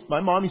remember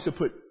my mom used to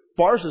put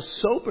bars of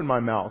soap in my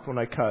mouth when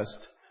I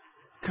cussed.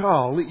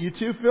 Golly, you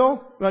too,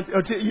 Phil?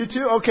 You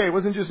too? Okay, it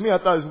wasn't just me. I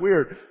thought it was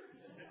weird.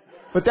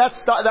 But that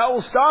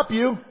will stop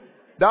you.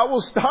 That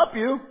will stop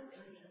you.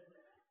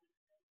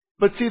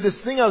 But see, this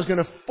thing I was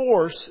going to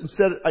force,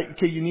 instead,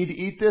 okay, you need to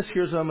eat this,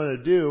 here's what I'm going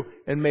to do,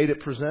 and made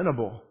it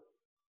presentable.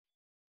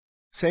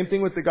 Same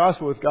thing with the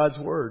gospel, with God's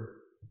Word.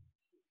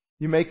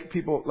 You make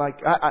people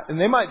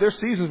there's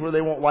seasons where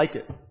they won't like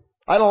it.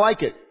 I don't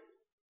like it.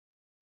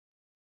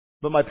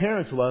 But my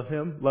parents love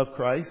Him, love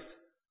Christ.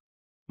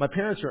 My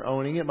parents are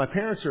owning it. My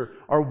parents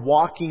are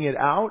walking it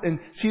out. And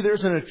see,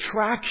 there's an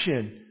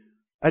attraction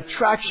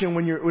Attraction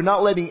when we're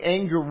not letting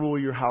anger rule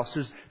your house.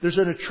 There's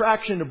an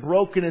attraction to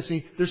brokenness,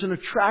 and there's an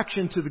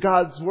attraction to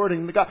God's Word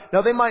and the God.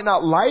 Now they might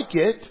not like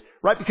it,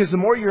 right? Because the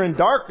more you're in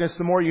darkness,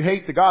 the more you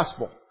hate the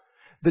gospel.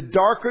 The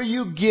darker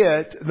you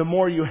get, the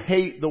more you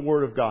hate the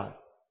Word of God.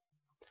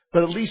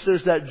 But at least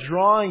there's that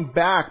drawing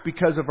back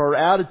because of our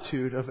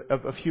attitude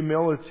of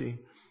humility.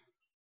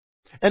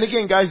 And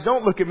again, guys,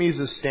 don't look at me as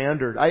a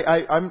standard.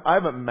 I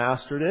haven't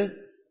mastered it.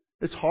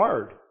 It's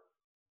hard.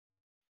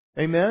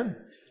 Amen?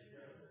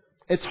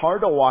 It's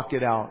hard to walk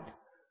it out.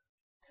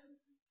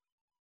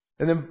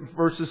 And then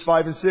verses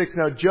 5 and 6.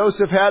 Now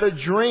Joseph had a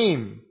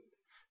dream.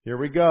 Here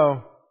we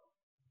go.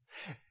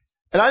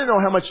 And I didn't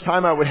know how much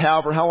time I would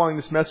have or how long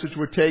this message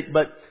would take,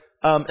 but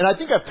and I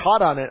think I've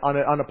taught on it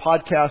on a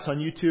podcast on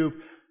YouTube.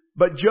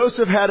 But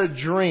Joseph had a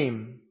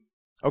dream.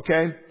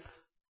 Okay?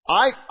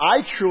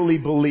 I truly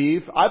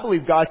believe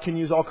God can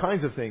use all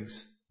kinds of things.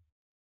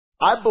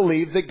 I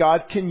believe that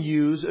God can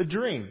use a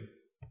dream.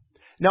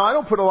 Now, I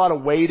don't put a lot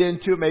of weight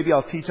into it. Maybe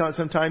I'll teach on it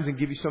sometimes and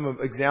give you some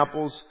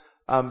examples,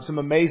 some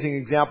amazing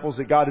examples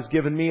that God has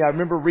given me. I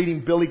remember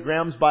reading Billy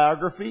Graham's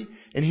biography,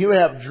 and he would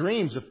have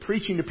dreams of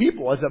preaching to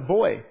people as a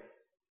boy.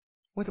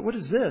 What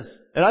is this?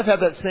 And I've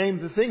had that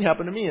same thing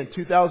happen to me in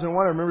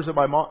 2001. I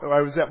remember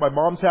I was at my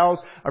mom's house.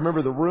 I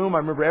remember the room. I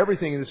remember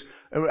everything.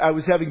 And I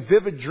was having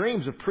vivid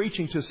dreams of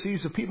preaching to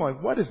seas of people. I'm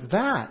like, what is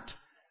that?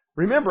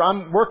 Remember,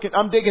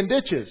 I'm digging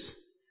ditches.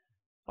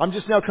 I'm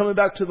just now coming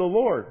back to the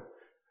Lord.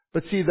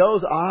 But see,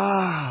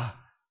 God,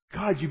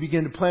 you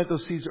begin to plant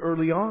those seeds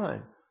early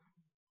on.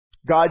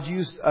 God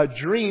used a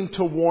dream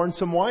to warn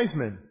some wise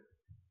men.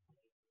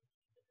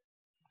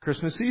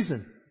 Christmas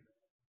season.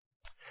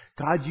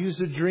 God used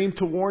a dream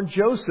to warn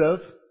Joseph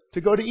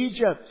to go to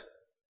Egypt.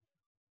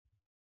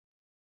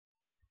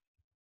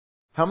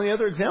 How many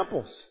other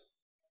examples?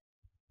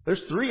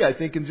 There's 3, I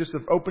think, in just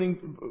the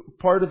opening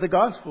part of the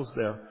Gospels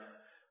there.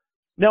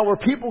 Now, where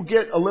people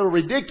get a little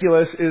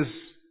ridiculous is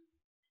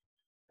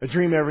a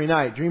dream every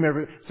night.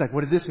 It's like,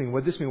 what did this mean?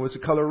 What did this mean? What's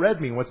the color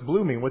red mean? What's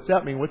blue mean? What's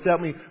that mean? What's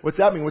that mean? What's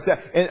that mean? What's that?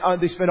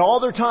 And they spend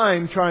all their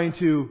time trying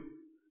to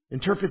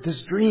interpret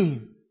this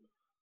dream.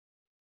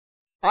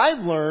 I've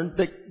learned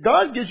that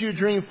God gives you a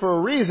dream for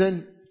a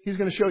reason. He's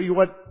going to show you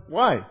what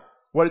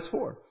it's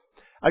for.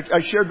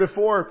 I shared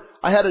before,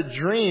 I had a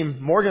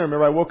dream. Morgan, I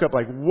remember I woke up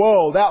like,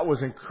 whoa, that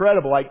was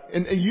incredible.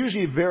 And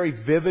usually a very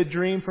vivid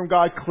dream from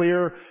God,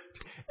 clear.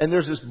 And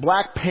there's this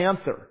Black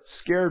Panther,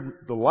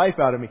 scared the life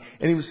out of me.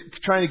 And he was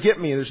trying to get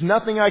me. And there's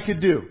nothing I could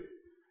do.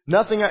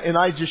 And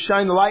I just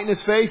shined the light in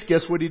his face.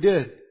 Guess what he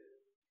did?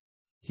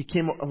 He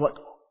came,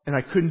 and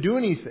I couldn't do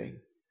anything.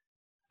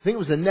 I think it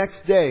was the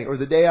next day or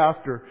the day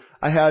after.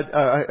 I had,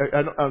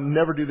 I'll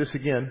never do this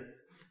again.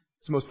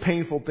 It's the most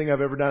painful thing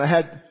I've ever done. I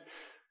had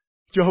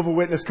Jehovah's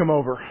Witness come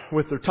over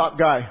with their top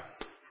guy.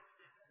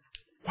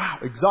 Wow,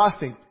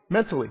 exhausting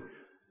mentally.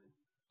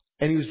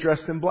 And he was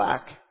dressed in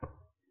black.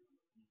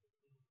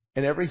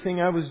 And everything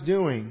I was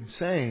doing,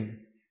 saying,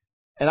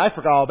 and I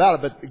forgot all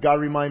about it, but God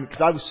reminded me,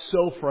 because I was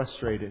so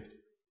frustrated.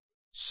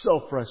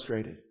 So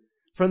frustrated.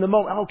 From the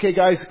moment, okay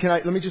guys,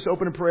 let me just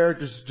open a prayer,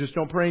 just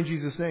don't pray in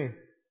Jesus' name.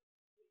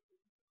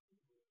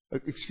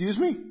 Excuse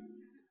me?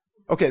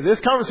 Okay, this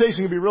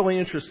conversation can be really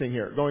interesting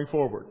here, going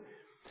forward.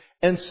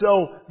 And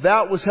so,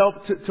 that was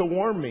helped to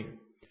warn me.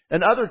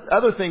 And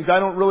other things I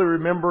don't really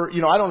remember.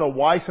 I don't know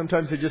why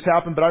sometimes it just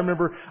happened, but I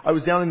remember I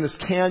was down in this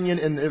canyon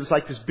and it was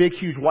like this big,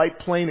 huge white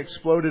plane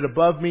exploded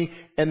above me.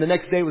 And the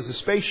next day was a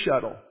space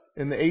shuttle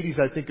in the 80s,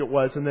 I think it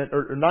was, and then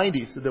or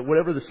 90s,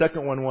 whatever the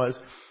second one was.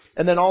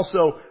 And then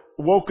also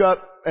woke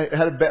up,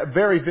 had a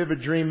very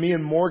vivid dream. Me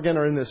and Morgan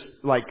are in this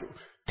like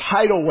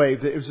tidal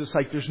wave. It was just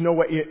like there's no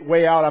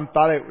way out. I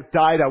thought I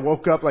died. I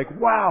woke up like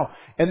wow.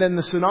 And then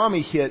the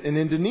tsunami hit in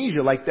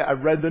Indonesia like that. I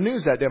read the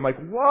news that day. I'm like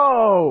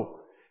whoa.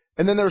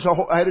 And then I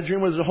had a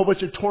dream where there's a whole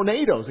bunch of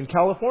tornadoes in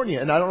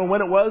California. And I don't know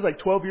when it was, like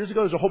 12 years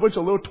ago, there's a whole bunch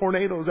of little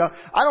tornadoes out.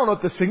 I don't know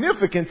what the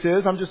significance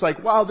is. I'm just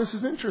like, wow, this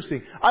is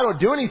interesting. I don't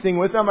do anything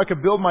with them. I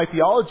could build my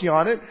theology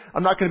on it.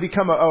 I'm not going to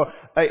become a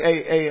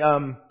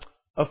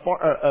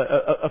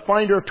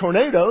finder of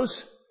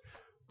tornadoes.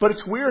 But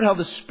it's weird how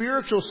the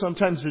spiritual,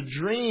 sometimes a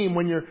dream,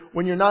 when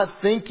you're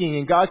not thinking,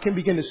 and God can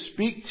begin to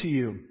speak to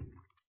you.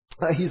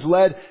 He's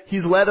led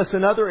us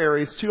in other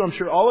areas too. I'm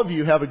sure all of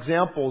you have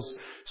examples.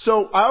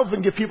 So I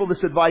often give people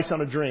this advice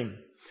on a dream.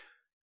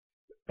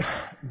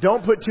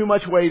 Don't put too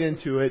much weight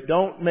into it.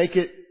 Don't make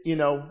it,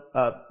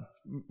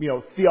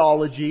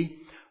 theology.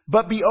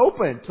 But be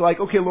open to like,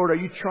 okay, Lord, are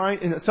you trying?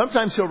 And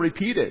sometimes He'll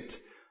repeat it.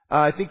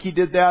 I think He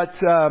did that,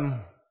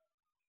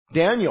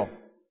 Daniel,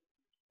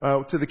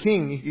 to the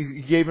king.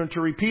 He gave him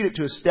to repeat it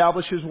to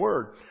establish His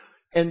word.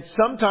 And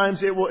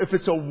sometimes it will, if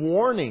it's a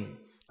warning.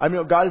 I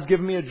mean, God has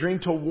given me a dream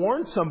to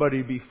warn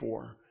somebody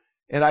before.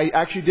 And I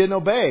actually didn't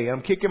obey.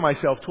 I'm kicking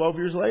myself 12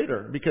 years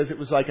later because it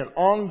was like an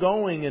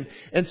ongoing.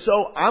 And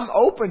so I'm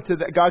open to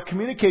that, God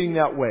communicating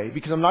that way,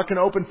 because I'm not going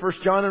to open 1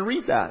 John and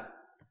read that.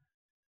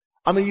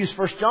 I'm going to use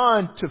 1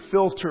 John to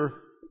filter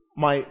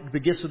the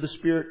gifts of the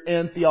Spirit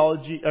and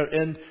theology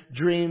and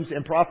dreams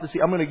and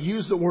prophecy. I'm going to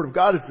use the Word of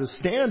God as the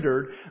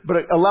standard, but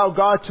allow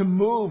God to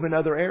move in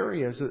other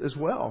areas as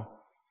well.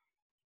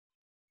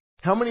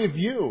 How many of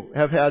you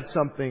have had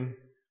something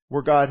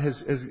where God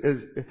has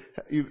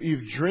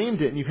you've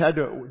dreamed it and you've had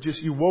to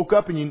you woke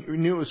up and you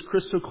knew it was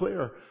crystal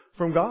clear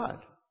from God?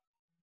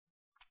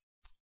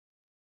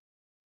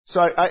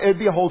 So it'd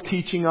be a whole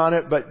teaching on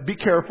it, but be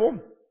careful.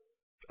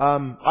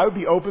 I would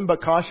be open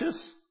but cautious.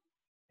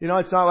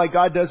 It's not like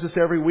God does this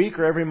every week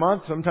or every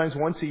month, sometimes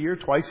once a year,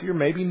 twice a year,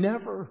 maybe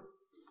never.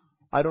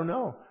 I don't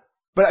know.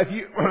 But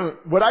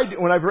when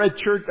I've read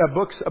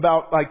books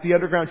about like the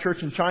underground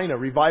church in China,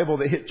 revival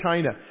that hit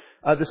China,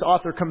 this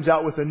author comes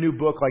out with a new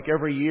book like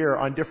every year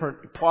on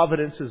different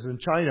providences in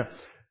China.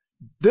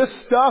 This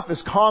stuff is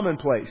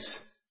commonplace.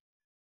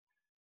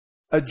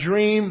 A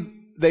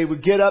dream, they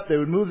would get up, they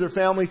would move their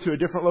family to a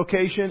different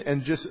location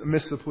and just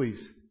miss the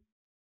police.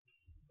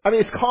 I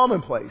mean, it's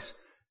commonplace.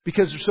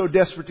 Because they're so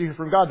desperate to hear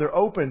from God, they're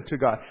open to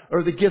God.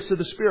 Or the gifts of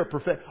the Spirit.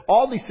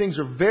 All these things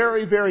are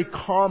very, very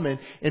common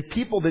in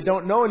people that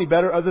don't know any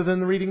better other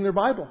than reading their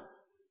Bible.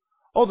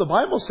 Oh, the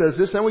Bible says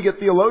this, then we get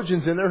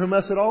theologians in there who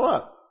mess it all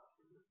up.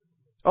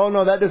 Oh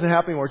no, that doesn't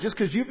happen anymore. Just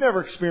because you've never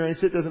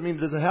experienced it doesn't mean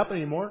it doesn't happen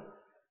anymore.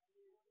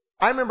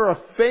 I remember a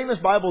famous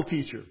Bible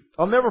teacher.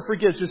 I'll never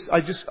forget, I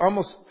just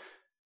almost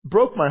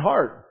broke my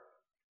heart.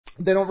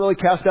 They don't really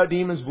cast out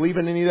demons, believe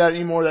in any of that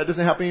anymore. That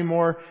doesn't happen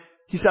anymore.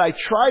 He said, I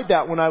tried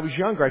that when I was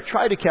younger. I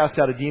tried to cast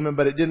out a demon,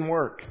 but it didn't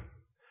work.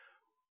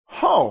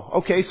 Oh,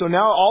 okay, so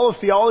now all of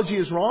theology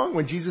is wrong?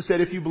 When Jesus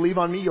said, if you believe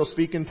on me, you'll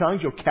speak in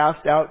tongues, you'll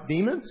cast out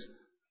demons?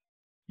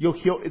 You'll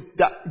heal.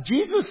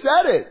 Jesus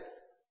said it.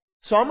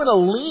 So I'm going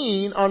to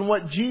lean on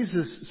what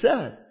Jesus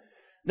said.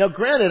 Now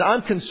granted,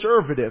 I'm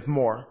conservative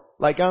more.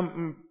 Like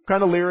I'm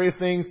kind of leery of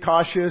things,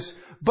 cautious,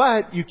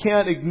 but you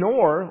can't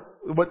ignore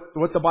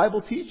what the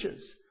Bible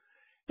teaches.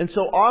 And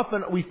so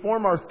often we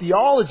form our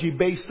theology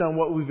based on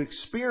what we've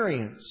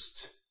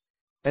experienced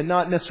and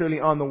not necessarily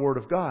on the Word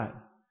of God.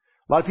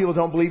 A lot of people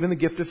don't believe in the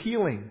gift of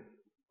healing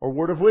or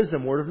word of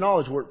wisdom, word of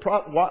knowledge.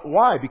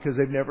 Why? Because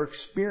they've never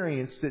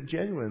experienced it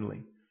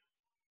genuinely.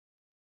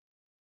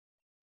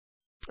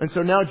 And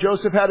so now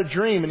Joseph had a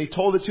dream and he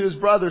told it to his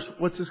brothers.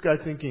 What's this guy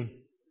thinking?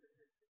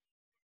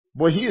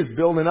 Boy, he is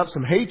building up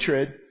some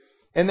hatred,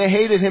 and they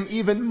hated him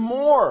even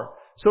more.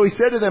 So he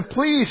said to them,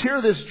 please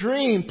hear this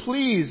dream,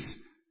 please.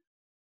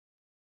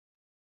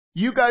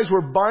 You guys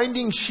were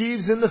binding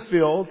sheaves in the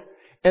field,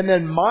 and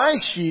then my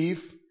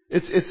sheaf,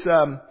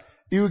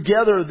 you would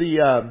gather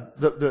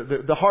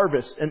the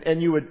harvest,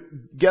 and you would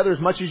gather as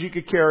much as you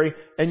could carry,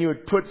 and you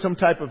would put some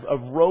type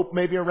of rope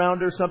maybe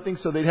around it or something,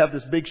 so they'd have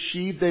this big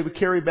sheaf they would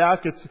carry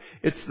back.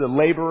 It's the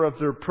labor of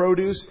their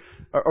produce,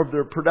 or of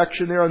their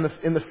production there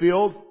in the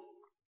field.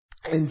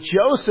 And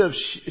Joseph's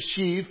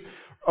sheaf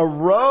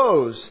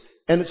arose,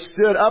 and it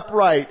stood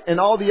upright, and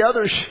all the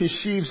other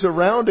sheaves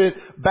around it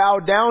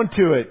bowed down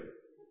to it.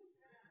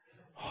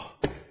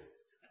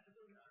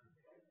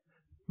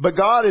 But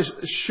God is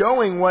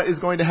showing what is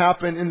going to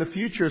happen in the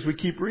future as we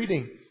keep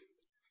reading.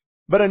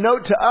 But a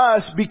note to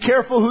us, be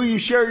careful who you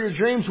share your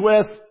dreams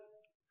with.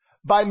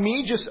 By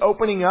me just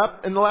opening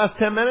up in the last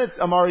 10 minutes,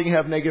 I'm already going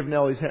to have Negative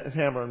Nelly's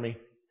hammer on me.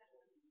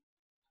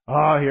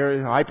 Oh,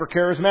 here,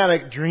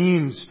 hyper-charismatic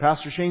dreams.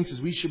 Pastor Shane says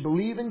we should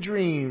believe in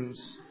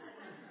dreams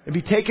and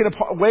be taken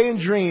away in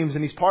dreams.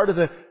 And he's part of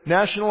the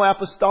National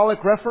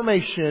Apostolic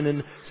Reformation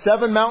and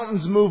Seven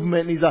Mountains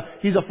movement. And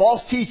he's a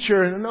false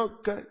teacher. And no,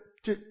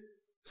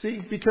 see,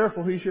 be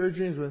careful who you share your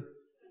dreams with.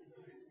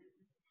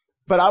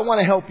 But I want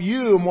to help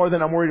you more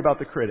than I'm worried about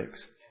the critics.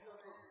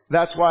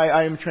 That's why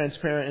I am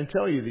transparent and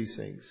tell you these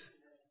things.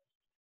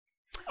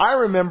 I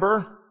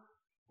remember,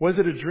 was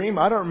it a dream?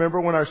 I don't remember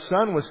when our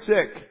son was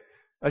sick.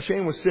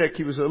 Shane was sick.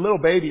 He was a little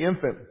baby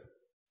infant.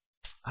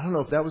 I don't know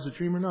if that was a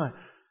dream or not.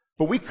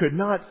 But we could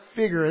not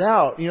figure it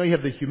out. You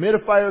have the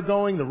humidifier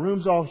going, the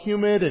room's all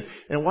humid,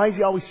 and why is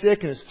he always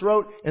sick in his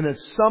throat? And then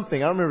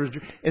something, I don't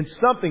remember, and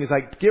something is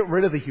like, get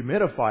rid of the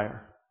humidifier.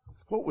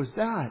 What was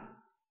that?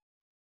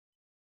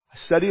 I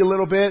studied a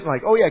little bit,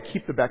 like, oh yeah,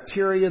 keep the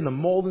bacteria and the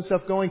mold and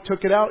stuff going,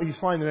 took it out, he's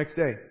fine the next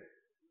day.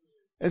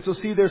 And so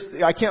see,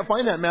 I can't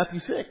find that in Matthew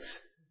 6.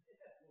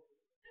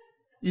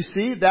 You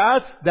see,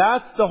 that's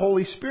the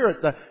Holy Spirit.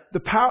 The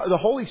power, the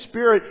Holy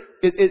Spirit,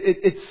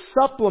 it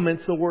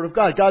supplements the Word of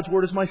God. God's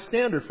Word is my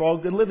standard for all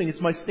good living.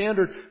 It's my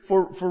standard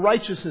for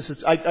righteousness.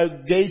 I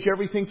gauge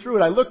everything through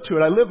it. I look to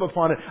it. I live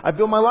upon it. I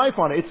build my life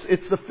on it.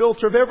 It's the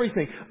filter of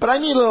everything. But I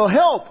need a little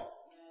help.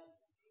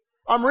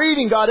 I'm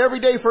reading God every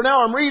day for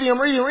now. I'm reading,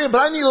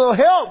 but I need a little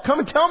help. Come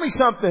and tell me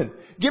something.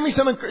 Give me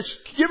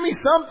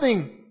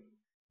something.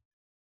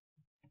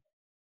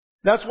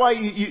 That's why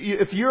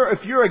if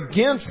you're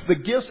against the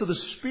gifts of the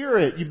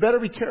Spirit, you better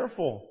be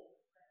careful.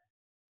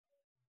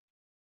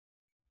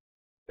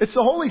 It's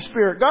the Holy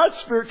Spirit, God's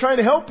Spirit, trying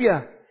to help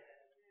you.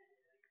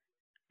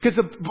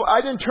 Because I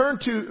didn't turn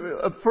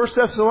to 1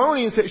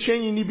 Thessalonians and say,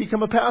 Shane, you need to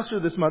become a pastor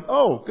this month.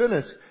 Oh,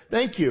 goodness.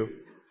 Thank you.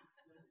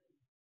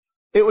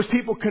 It was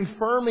people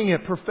confirming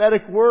it,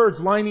 prophetic words,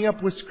 lining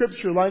up with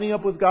Scripture, lining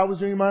up with God was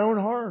doing in my own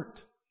heart.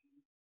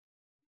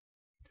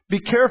 Be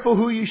careful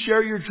who you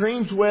share your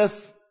dreams with.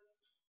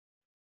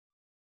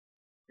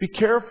 Be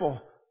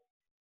careful.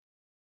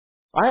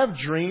 I have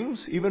dreams,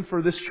 even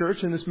for this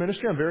church and this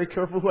ministry. I'm very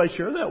careful who I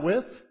share that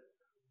with.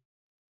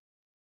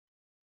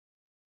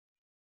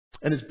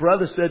 And his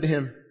brother said to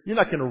him, "You're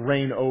not going to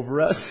reign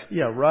over us."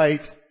 Yeah,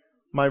 right.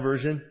 My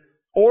version.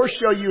 "Or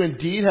shall you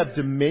indeed have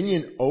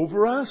dominion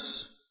over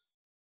us?"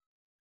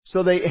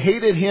 So they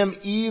hated him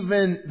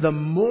even the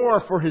more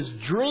for his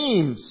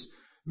dreams.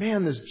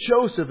 Man, this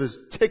Joseph is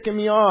ticking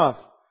me off.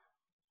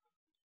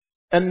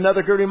 And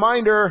another good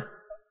reminder,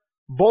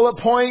 bullet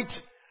point,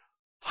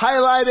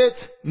 highlight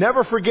it,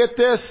 never forget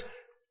this,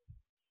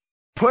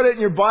 put it in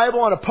your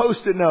Bible on a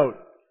post-it note.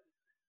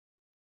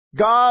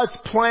 God's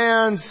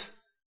plans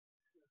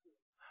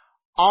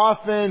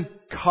often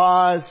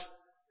cause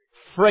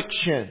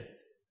friction.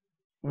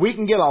 We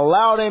can get a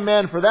loud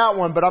amen for that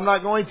one, but I'm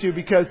not going to,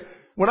 because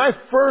when I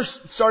first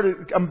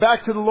started, I'm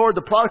back to the Lord,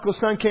 the prodigal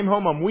son came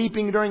home, I'm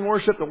weeping during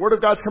worship, the Word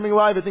of God's coming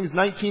alive, I think it's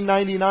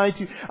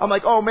 1999. I'm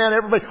like, oh man,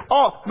 everybody,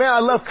 oh man, I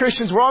love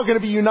Christians, we're all going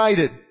to be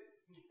united.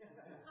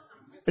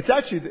 It's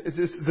actually,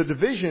 the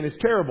division is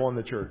terrible in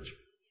the church.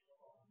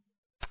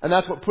 And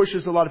that's what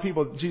pushes a lot of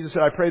people. Jesus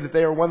said, "I pray that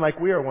they are one like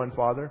we are one,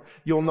 Father.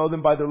 You'll know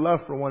them by their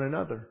love for one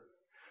another."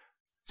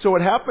 So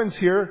what happens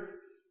here,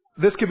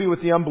 this could be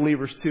with the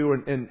unbelievers too,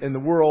 in the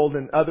world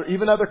and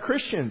even other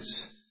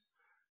Christians.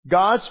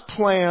 God's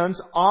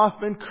plans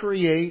often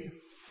create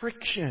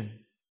friction.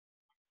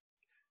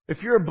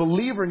 If you're a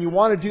believer and you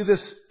want to do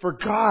this for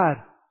God,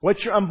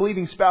 what's your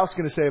unbelieving spouse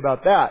going to say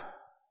about that?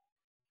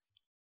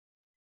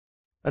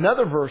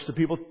 Another verse that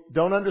people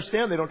don't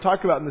understand, they don't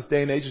talk about in this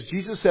day and age, is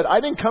Jesus said, "I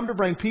didn't come to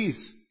bring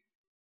peace."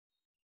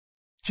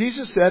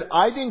 Jesus said,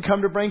 "I didn't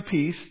come to bring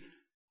peace.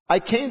 I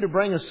came to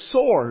bring a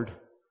sword."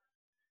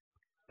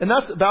 And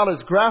that's about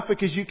as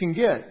graphic as you can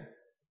get.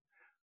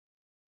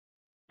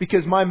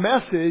 Because my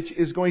message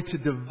is going to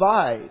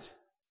divide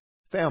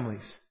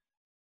families.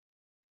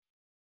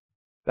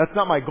 That's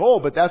not my goal,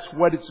 but that's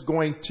what it's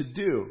going to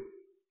do.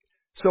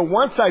 So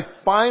once God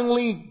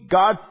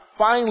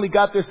finally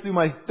got this through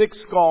my thick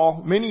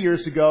skull many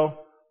years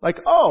ago, like,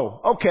 oh,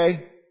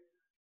 okay,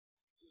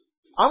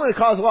 I'm going to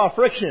cause a lot of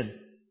friction.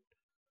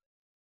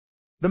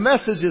 The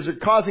messages are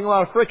causing a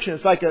lot of friction.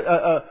 It's like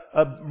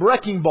a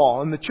wrecking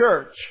ball in the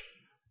church.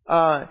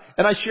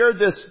 And I shared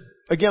this.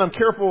 Again, I'm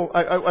careful.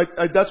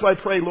 That's why I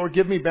pray, Lord,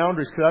 give me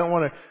boundaries, because I don't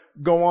want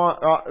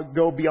to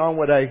go beyond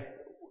what I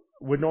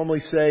would normally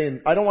say,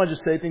 and I don't want to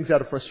just say things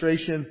out of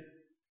frustration.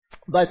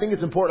 But I think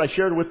it's important. I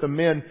shared with the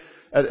men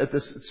at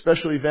this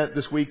special event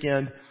this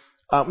weekend,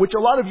 which a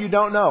lot of you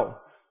don't know.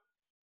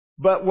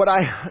 But what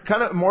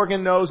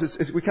Morgan knows,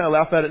 we kind of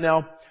laugh at it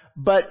now.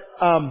 But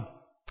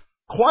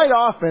quite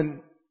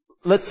often,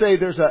 let's say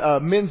there's a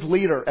men's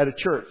leader at a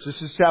church. This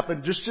just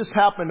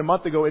happened a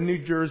month ago in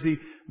New Jersey,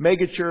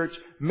 mega church,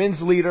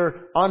 men's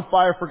leader, on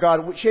fire for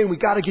God. Shane, we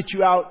got to get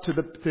you out to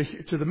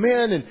the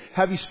men and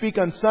have you speak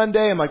on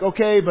Sunday. I'm like,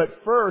 okay,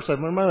 but first, I've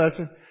learned my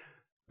lesson.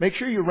 Make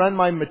sure you run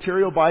my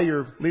material by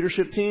your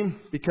leadership team,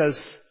 because,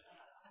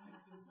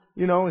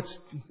 it's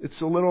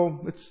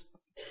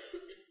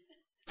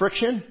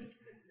friction.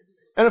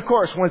 And of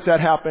course, once that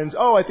happens,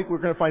 I think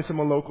we're going to find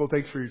someone local.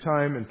 Thanks for your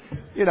time.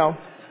 And,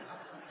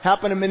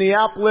 happened in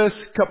Minneapolis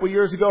a couple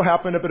years ago,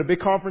 happened up at a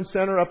big conference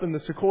center up in the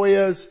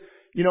Sequoias.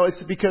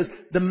 It's because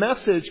the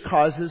message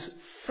causes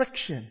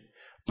friction.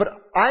 But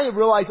I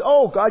realized,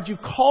 God, you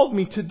called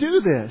me to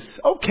do this.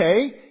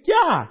 Okay,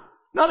 yeah.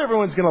 Not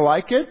everyone's going to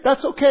like it.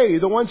 That's okay.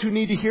 The ones who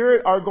need to hear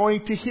it are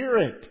going to hear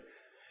it.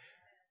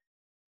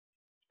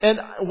 And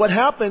what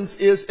happens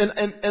is, and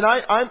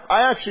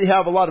I actually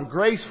have a lot of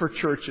grace for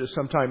churches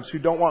sometimes who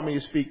don't want me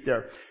to speak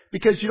there.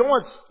 Because you don't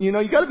want, you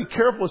got to be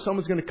careful if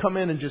someone's going to come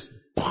in and just,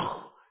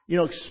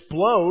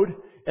 explode,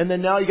 and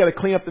then now you got to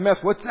clean up the mess.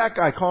 What's that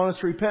guy calling us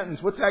to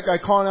repentance? What's that guy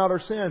calling out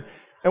our sin?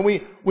 And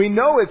we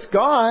know it's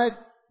God,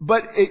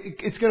 but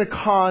it's going to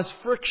cause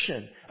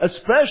friction.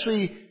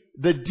 Especially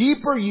the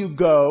deeper you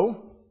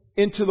go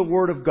into the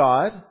Word of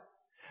God,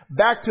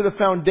 back to the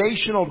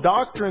foundational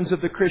doctrines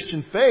of the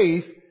Christian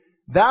faith,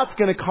 that's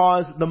going to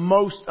cause the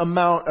most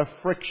amount of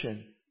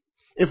friction.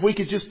 If we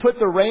could just put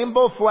the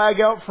rainbow flag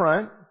out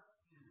front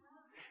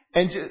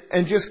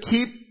and just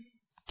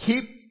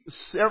keep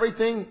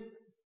everything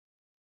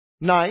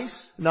nice,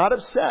 not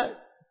upset,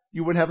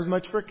 you wouldn't have as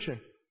much friction.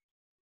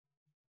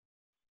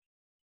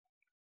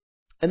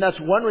 And that's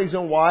one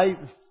reason why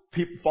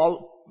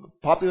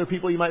popular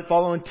people you might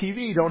follow on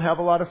TV don't have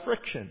a lot of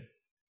friction.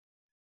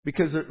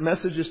 Because their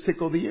messages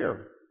tickle the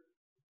ear.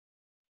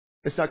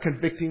 It's not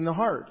convicting the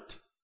heart.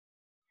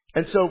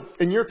 And so,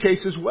 in your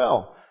case as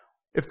well,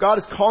 if God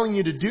is calling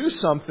you to do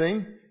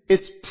something,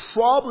 it's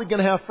probably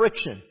going to have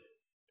friction.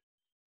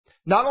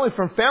 Not only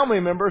from family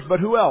members,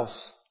 but who else?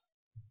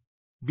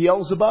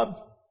 Beelzebub?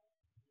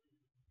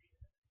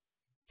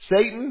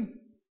 Satan?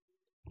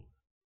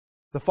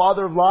 The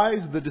father of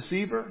lies, the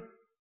deceiver?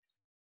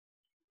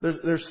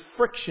 There's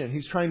friction.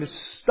 He's trying to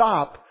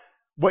stop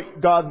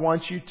what God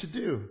wants you to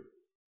do.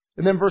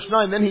 And then verse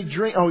 9, then he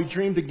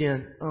dreamed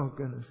again. Oh,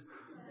 goodness.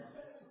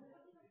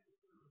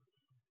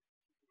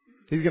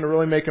 He's going to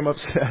really make him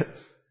upset.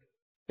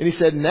 And he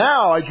said,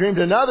 now I dreamed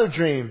another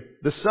dream.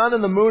 The sun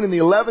and the moon and the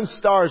 11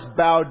 stars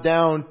bowed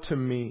down to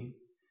me.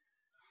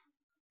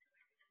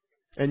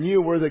 And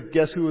you were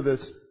guess who the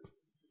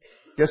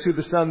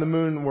sun and the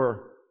moon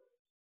were?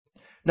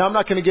 Now I'm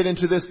not going to get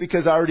into this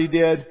because I already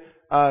did.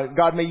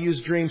 God may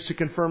use dreams to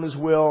confirm His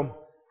will.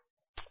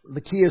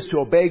 The key is to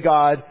obey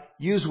God,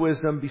 use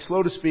wisdom, be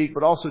slow to speak,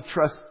 but also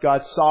trust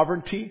God's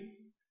sovereignty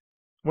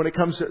when it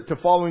comes to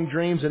following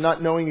dreams and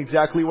not knowing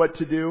exactly what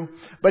to do.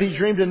 But he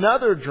dreamed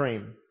another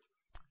dream.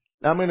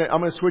 Now I'm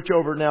going to switch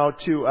over now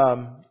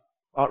to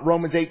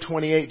Romans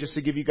 8:28 just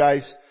to give you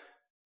guys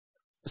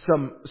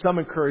some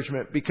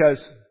encouragement,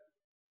 because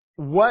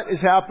what is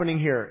happening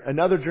here?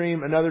 Another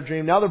dream.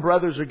 Now the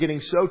brothers are getting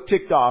so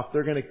ticked off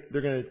they're going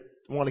to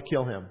want to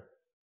kill him.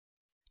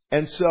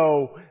 And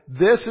so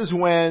this is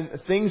when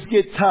things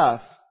get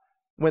tough.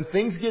 When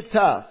things get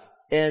tough,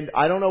 and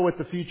I don't know what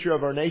the future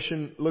of our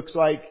nation looks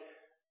like.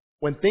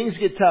 When things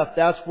get tough,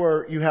 that's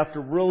where you have to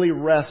really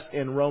rest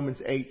in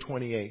Romans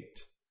 8:28.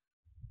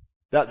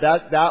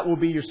 That will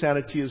be your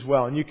sanity as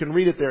well. And you can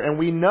read it there. And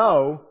we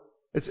know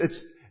it's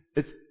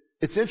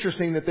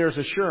interesting that there's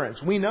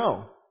assurance. We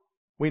know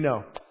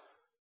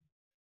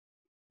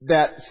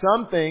that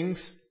some things.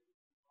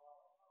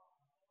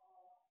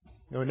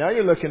 No, now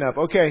you're looking up.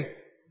 Okay.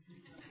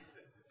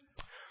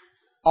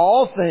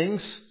 All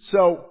things.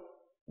 So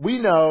we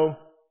know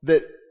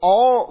that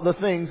all the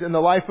things in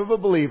the life of a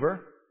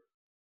believer,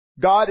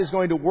 God is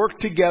going to work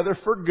together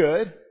for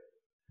good.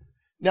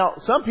 Now,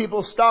 some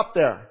people stop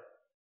there.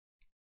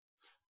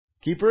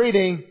 Keep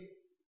reading.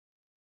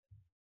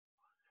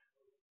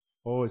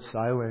 Oh, it's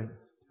silent.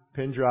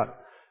 Pin drop.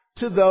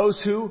 To those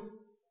who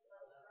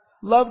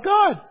love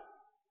God.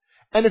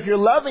 And if you're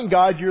loving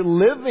God, you're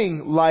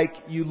living like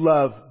you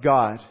love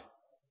God.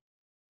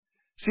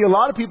 See, a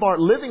lot of people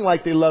aren't living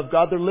like they love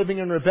God. They're living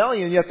in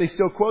rebellion, yet they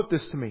still quote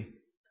this to me.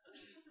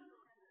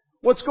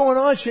 What's going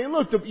on, Shane?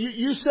 Look,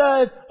 you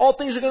said all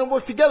things are going to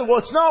work together. Well,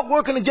 it's not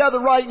working together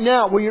right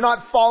now. Well, you're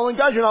not following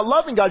God. You're not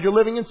loving God. You're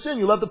living in sin.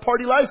 You love the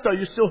party lifestyle.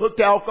 You're still hooked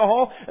to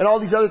alcohol and all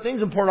these other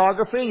things and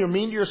pornography, and you're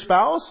mean to your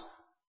spouse.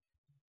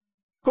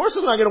 Of course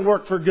it's not going to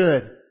work for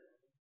good.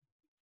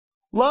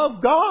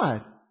 Love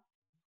God.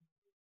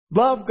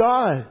 Love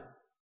God.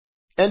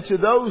 And to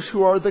those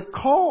who are the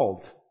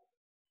called,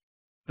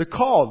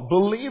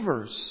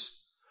 believers,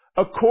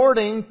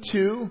 according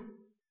to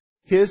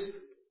His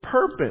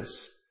purpose.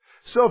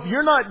 So if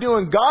you're not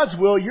doing God's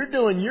will, you're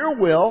doing your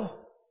will,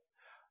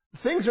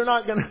 things are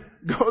not going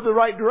to go the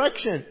right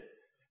direction.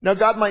 Now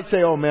God might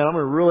say, oh man, I'm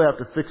going to really have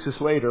to fix this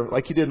later,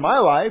 like He did in my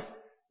life,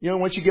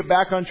 once you get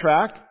back on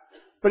track.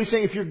 But He's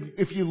saying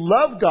if you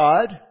love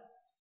God,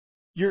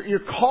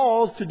 you're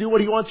called to do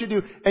what He wants you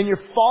to do, and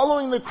you're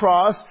following the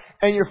cross,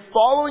 and you're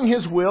following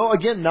His will,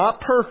 again,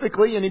 not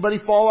perfectly. Anybody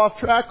fall off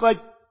track like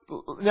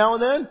now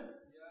and then?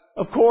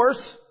 Of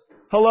course.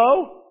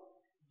 Hello?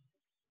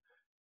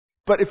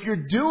 But if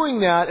you're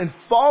doing that and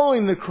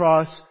following the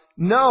cross,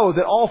 know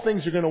that all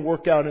things are going to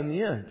work out in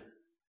the end.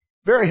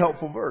 Very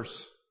helpful verse.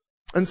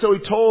 And so he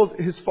told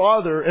his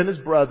father and his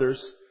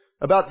brothers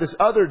about this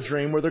other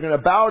dream where they're going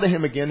to bow to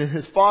him again, and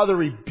his father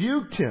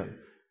rebuked him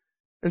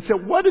and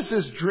said, what is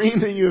this dream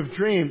that you have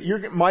dreamed?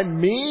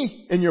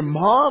 Me and your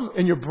mom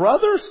and your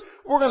brothers,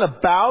 we're going to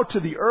bow to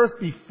the earth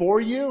before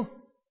you?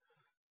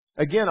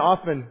 Again,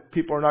 often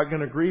people are not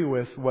going to agree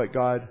with what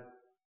God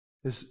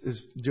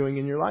is doing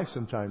in your life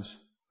sometimes.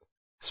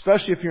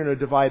 Especially if you're in a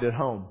divided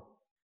home.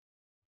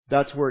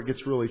 That's where it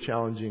gets really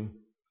challenging.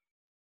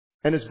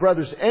 And his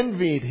brothers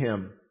envied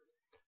him,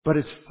 but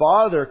his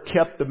father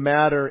kept the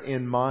matter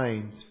in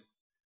mind.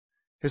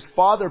 His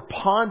father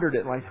pondered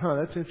it like,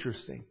 that's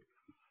interesting.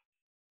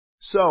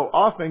 So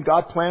often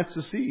God plants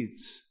the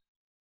seeds.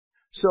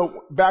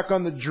 So back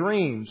on the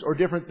dreams or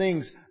different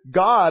things,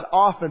 God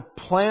often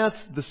plants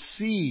the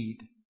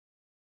seed.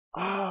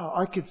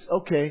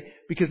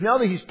 Because now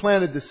that He's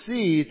planted the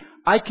seed,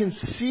 I can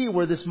see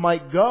where this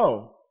might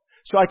go.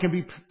 So I can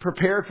be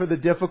prepared for the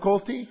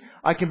difficulty.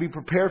 I can be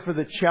prepared for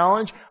the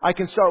challenge. I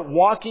can start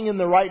walking in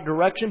the right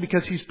direction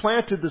because He's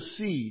planted the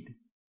seed.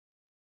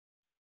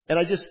 And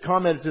I just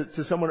commented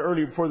to someone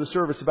earlier before the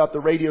service about the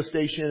radio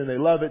station, and they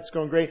love it. It's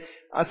going great.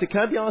 I said,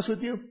 can I be honest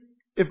with you?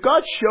 If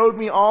God showed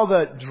me all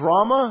the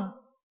drama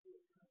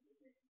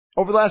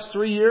over the last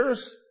 3 years,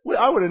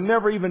 I would have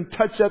never even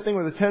touched that thing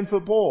with a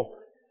 10-foot pole.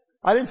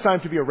 I didn't sign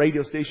to be a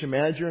radio station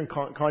manager and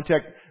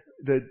contact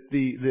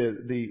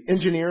the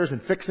engineers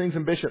and fix things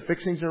in Bishop,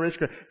 fix things in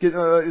Richmond.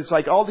 It's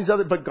like all these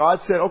other, but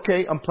God said,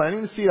 okay, I'm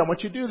planting the seed. I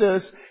want you to do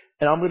this,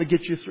 and I'm going to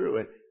get you through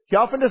it. He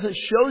often doesn't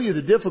show you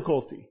the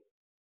difficulty.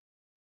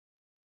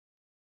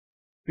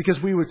 Because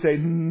we would say,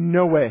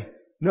 no way.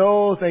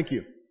 No, thank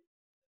you.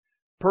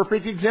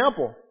 Perfect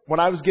example. When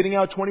I was getting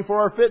out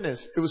 24-hour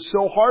fitness, it was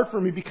so hard for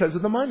me because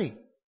of the money.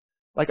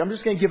 Like, I'm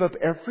just going to give up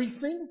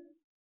everything?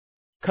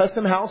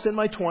 Custom house in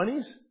my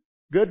 20s?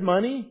 Good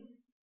money?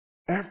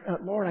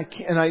 Lord, I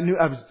can't. And I knew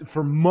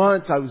for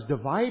months I was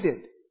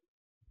divided.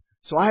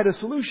 So I had a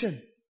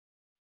solution.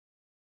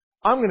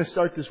 I'm going to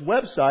start this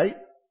website,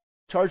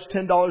 charge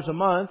 $10 a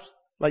month,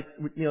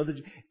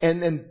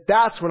 and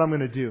that's what I'm going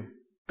to do.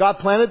 God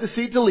planted the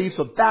seed to leave,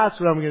 so that's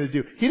what I'm going to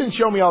do. He didn't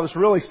show me all this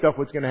really stuff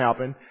what's going to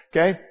happen.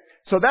 Okay?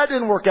 So that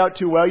didn't work out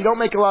too well. You don't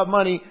make a lot of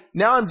money.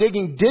 Now I'm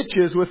digging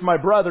ditches with my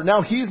brother.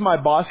 Now he's my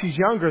boss. He's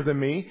younger than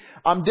me.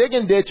 I'm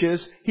digging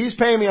ditches. He's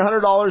paying me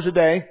 $100 a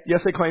day.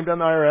 Yes, I claimed on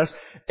the IRS.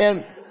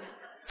 And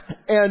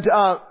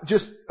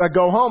I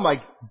go home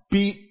like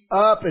beat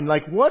up and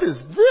like, what is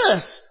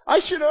this? I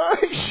should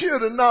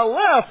have not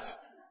left.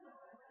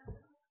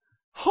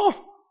 Huh.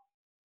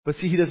 But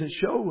see, He doesn't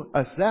show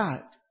us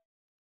that.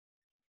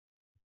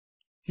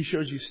 He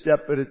shows you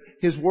step at it.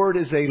 His word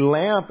is a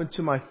lamp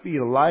unto my feet,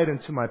 a light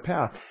unto my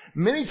path.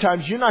 Many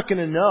times you're not going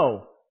to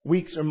know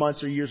weeks or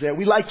months or years ahead.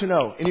 We like to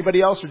know.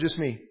 Anybody else or just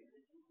me?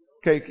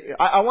 Okay,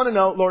 I want to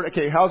know, Lord,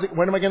 okay,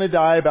 when am I going to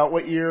die? About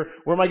what year?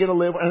 Where am I going to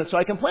live? And so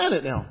I can plan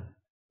it now.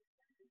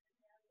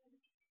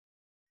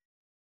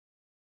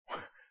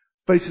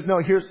 But He says, no,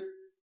 here's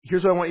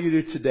what I want you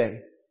to do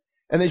today.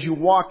 And as you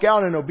walk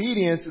out in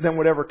obedience, then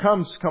whatever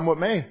comes, come what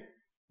may.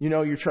 You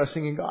know you're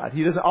trusting in God.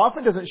 He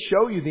often doesn't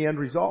show you the end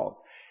result.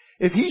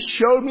 If He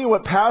showed me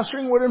what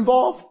pastoring would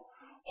involve,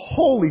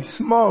 holy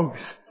smokes.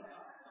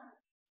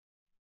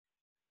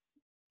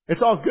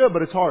 It's all good,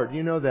 but it's hard.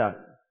 You know that.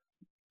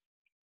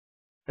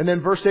 And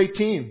then verse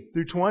 18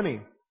 through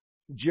 20.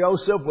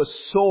 Joseph was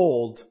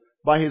sold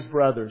by his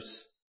brothers.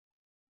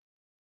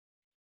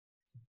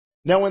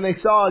 Now when they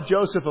saw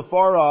Joseph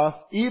afar off,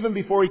 even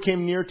before he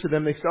came near to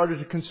them, they started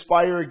to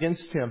conspire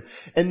against him.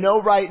 And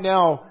know right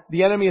now,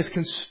 the enemy is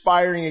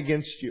conspiring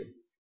against you.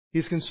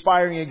 He's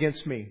conspiring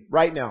against me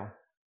right now.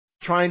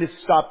 Trying to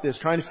stop this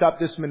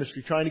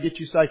ministry, trying to get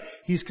you sight.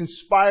 He's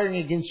conspiring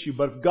against you,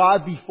 but if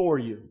God be for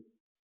you,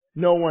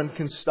 no one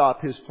can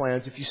stop His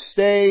plans. If you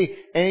stay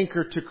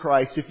anchored to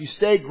Christ, if you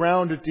stay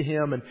grounded to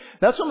Him, and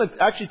that's what I'm going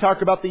to actually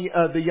talk about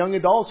the young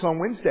adults on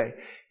Wednesday.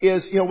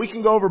 Is, we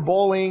can go over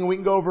bullying, we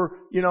can go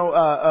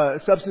over,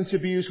 substance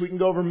abuse, we can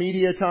go over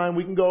media time,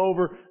 we can go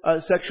over,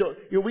 sexual,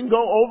 we can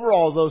go over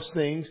all those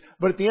things.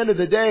 But at the end of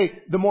the day,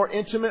 the more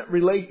intimate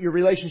your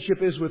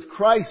relationship is with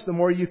Christ, the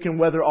more you can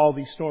weather all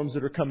these storms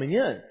that are coming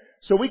in.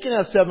 So we can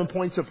have 7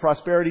 points of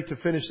prosperity to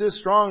finish this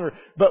stronger,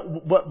 but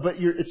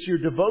it's your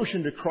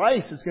devotion to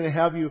Christ that's going to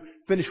have you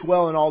finish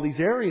well in all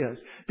these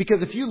areas.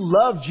 Because if you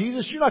love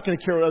Jesus, you're not going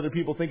to care what other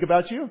people think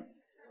about you.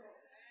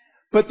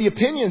 But the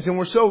opinions, and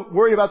we're so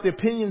worried about the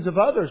opinions of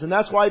others, and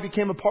that's why I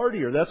became a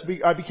partier.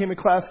 I became a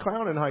class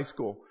clown in high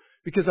school,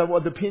 because I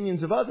wanted the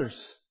opinions of others.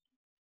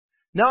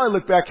 Now I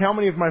look back, how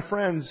many of my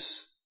friends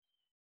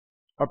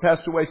are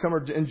passed away? Some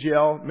are in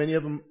jail. Many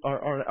of them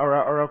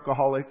are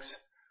alcoholics.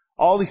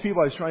 All these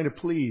people I was trying to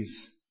please.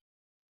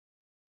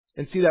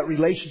 And see that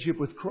relationship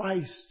with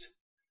Christ.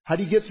 How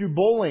do you get through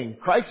bullying?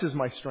 Christ is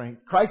my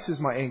strength. Christ is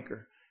my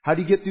anchor. How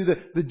do you get through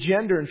the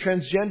gender and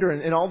transgender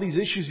and all these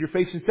issues you're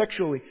facing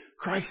sexually?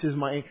 Christ is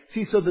my anchor.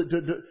 See, so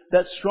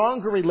that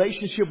stronger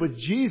relationship with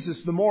Jesus,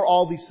 the more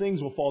all these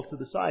things will fall to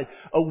the side.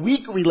 A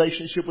weak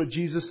relationship with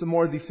Jesus, the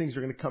more these things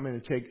are going to come in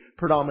and take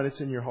predominance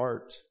in your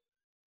heart.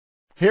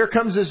 Here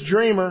comes this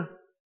dreamer.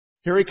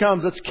 Here he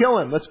comes. Let's kill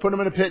him. Let's put him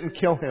in a pit and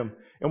kill him.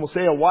 And we'll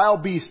say a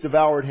wild beast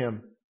devoured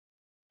him.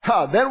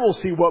 Then we'll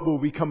see what will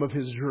become of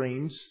his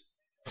dreams.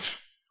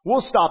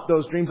 We'll stop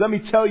those dreams. Let me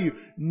tell you,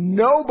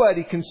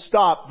 nobody can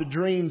stop the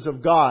dreams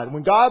of God.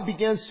 When God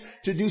begins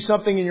to do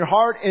something in your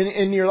heart and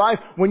in your life,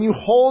 when you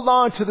hold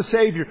on to the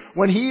Savior,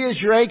 when He is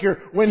your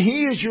anchor, when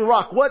He is your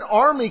rock, what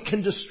army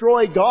can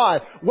destroy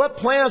God? What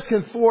plans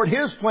can thwart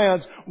His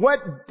plans? What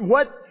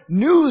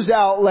news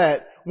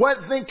outlet?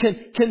 What thing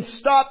can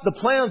stop the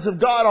plans of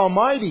God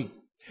Almighty?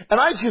 And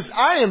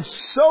I am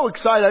so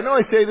excited. I know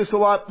I say this a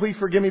lot, please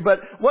forgive me, but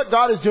what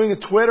God is doing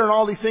with Twitter and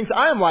all these things,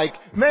 I am like,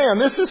 man,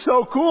 this is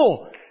so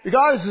cool.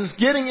 God is just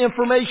getting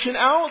information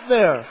out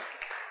there.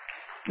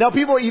 Now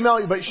people email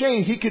you, but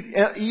Shane,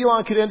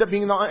 Elon could end up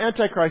being the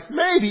Antichrist.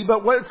 Maybe,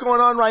 but what's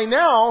going on right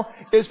now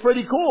is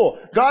pretty cool.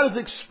 God is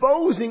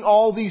exposing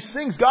all these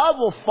things. God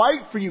will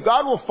fight for you.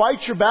 God will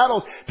fight your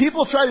battles.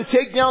 People try to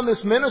take down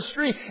this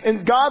ministry,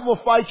 and God will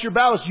fight your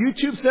battles.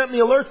 YouTube sent me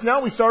alerts.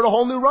 Now we start a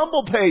whole new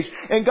Rumble page.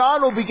 And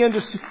God will begin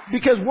to,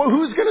 because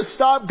who's going to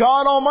stop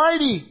God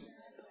Almighty?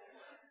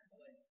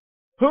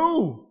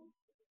 Who?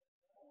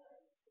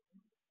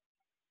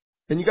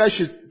 And you guys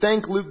should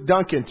thank Luke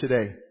Duncan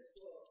today.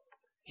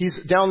 He's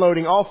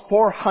downloading all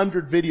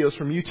 400 videos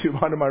from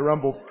YouTube onto my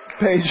Rumble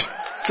page.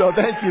 So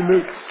thank you,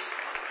 Luke.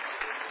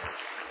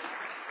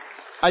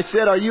 I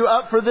said, are you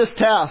up for this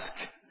task?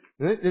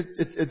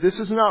 This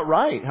is not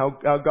right,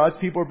 how God's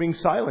people are being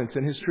silenced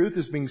and His truth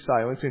is being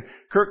silenced. And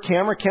Kirk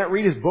Cameron can't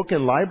read his book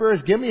in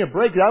libraries. Give me a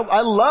break.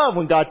 I love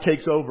when God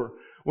takes over.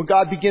 When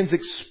God begins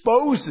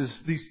exposes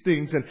these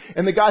things.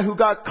 And the guy who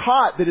got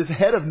caught that is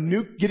head of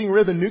getting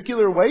rid of the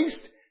nuclear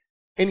waste,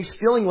 and he's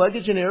stealing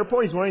luggage in an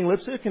airport, he's wearing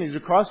lipstick, and he's a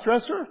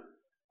cross-dresser?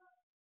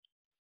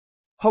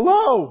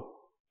 Hello!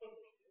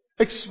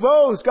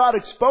 God,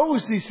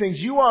 expose these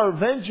things. You are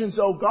vengeance,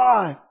 oh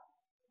God.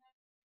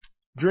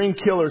 Dream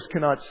killers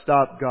cannot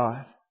stop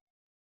God.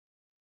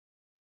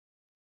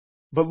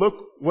 But look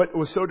what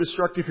was so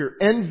destructive here.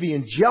 Envy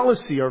and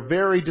jealousy are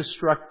very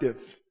destructive.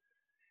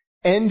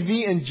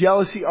 Envy and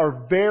jealousy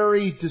are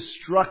very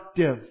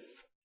destructive.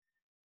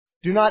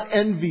 Do not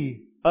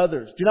envy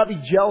others. Do not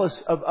be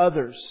jealous of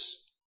others.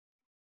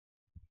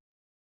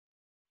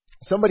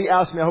 Somebody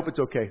asked me, I hope it's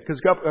okay, because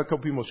a couple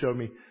people showed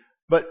me.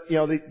 But,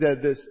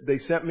 they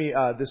sent me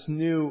this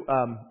new,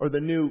 the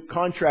new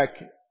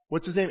contract.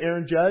 What's his name?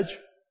 Aaron Judge?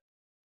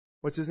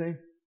 What's his name?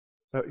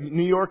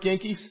 New York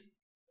Yankees?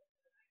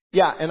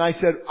 Yeah, and I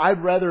said,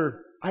 I'd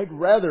rather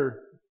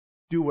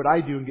do what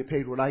I do and get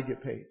paid what I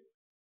get paid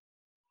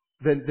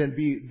than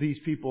be these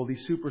people,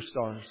 these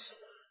superstars.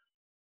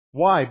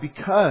 Why?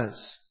 Because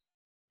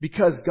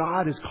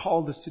God has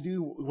called us to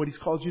do what He's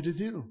called you to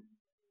do.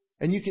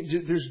 And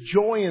there's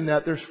joy in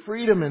that. There's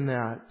freedom in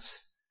that.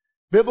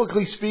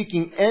 Biblically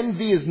speaking,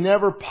 envy is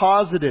never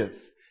positive.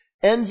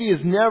 Envy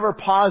is never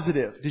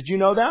positive. Did you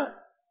know that?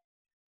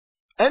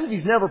 Envy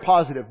is never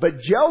positive.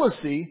 But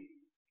jealousy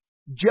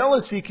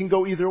can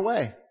go either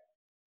way.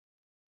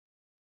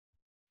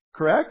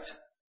 Correct?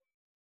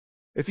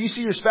 If you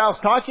see your spouse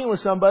talking with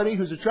somebody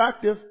who's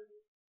attractive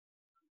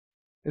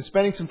and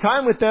spending some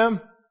time with them,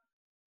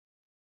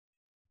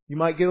 you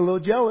might get a little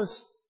jealous.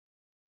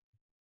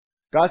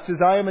 God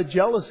says, I am a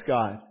jealous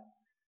God.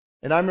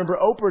 And I remember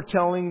Oprah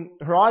telling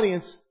her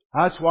audience,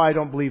 that's why I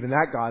don't believe in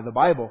that God, the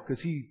Bible,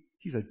 because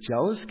He's a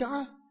jealous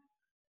God.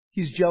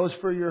 He's jealous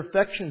for your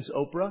affections,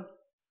 Oprah.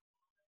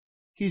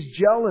 He's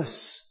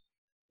jealous.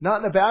 Not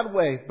in a bad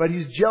way, but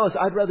He's jealous.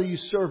 I'd rather you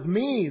serve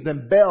me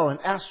than Baal and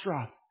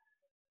Ashtaroth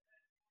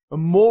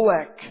and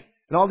Molech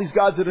and all these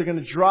gods that are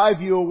going to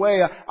drive you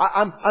away.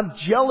 I'm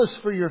jealous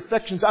for your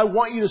affections. I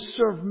want you to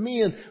serve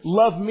me and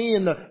love me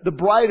and the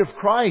bride of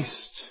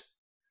Christ.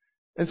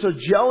 And so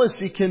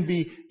jealousy can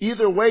be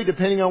either way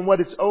depending on what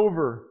it's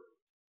over.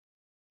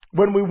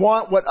 When we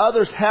want what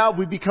others have,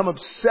 we become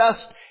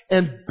obsessed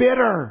and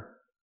bitter.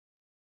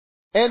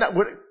 And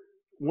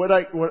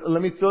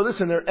let me throw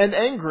this in there, and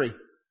angry.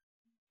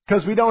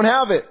 Because we don't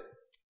have it.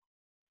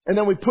 And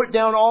then we put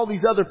down all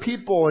these other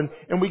people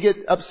and we get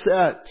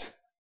upset.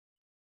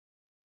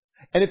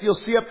 And if you'll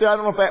see up there, I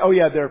don't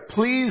know there.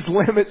 Please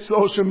limit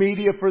social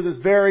media for this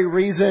very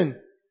reason.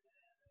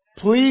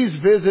 Please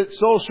visit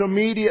social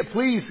media.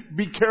 Please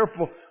be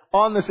careful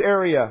on this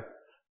area.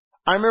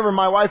 I remember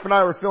my wife and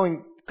I were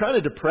feeling kind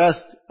of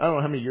depressed, I don't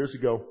know how many years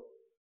ago,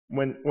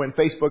 when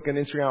Facebook and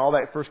Instagram, all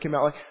that first came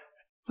out. Like,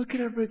 look at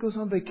everybody goes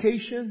on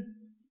vacation.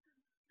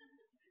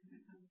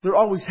 They're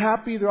always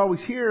happy. They're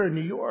always here in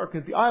New York,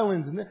 at the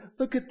islands. And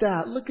look at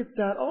that. Look at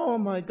that. Oh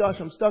my gosh,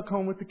 I'm stuck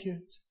home with the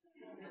kids.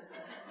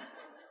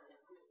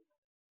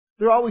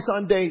 They're always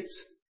on dates.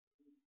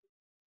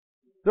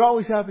 They're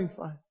always having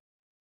fun.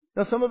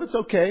 Now, some of it's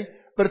okay,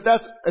 but if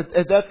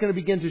that's going to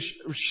begin to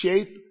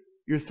shape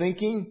your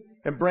thinking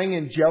and bring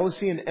in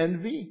jealousy and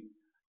envy,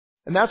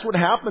 and that's what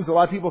happens. A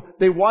lot of people,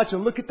 they watch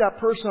and look at that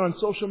person on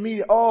social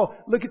media. Oh,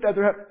 look at that.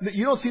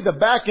 You don't see the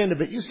back end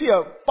of it. You see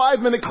a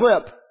 5-minute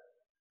clip.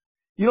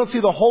 You don't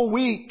see the whole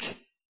week.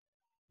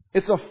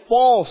 It's a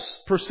false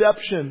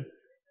perception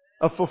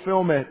of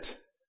fulfillment.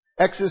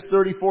 Exodus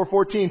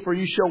 34:14, for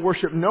you shall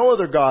worship no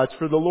other gods,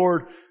 for the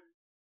Lord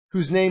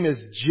whose name is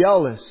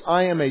jealous.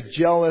 I am a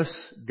jealous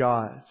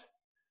God.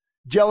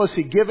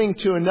 Jealousy, giving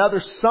to another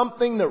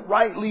something that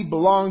rightly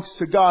belongs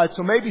to God.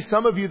 So maybe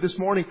some of you this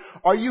morning,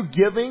 are you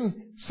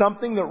giving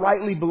something that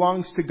rightly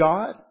belongs to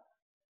God?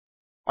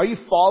 Are you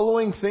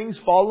following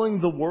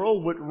the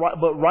world,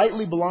 but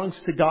rightly belongs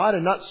to God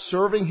and not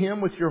serving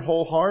Him with your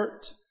whole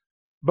heart?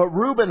 But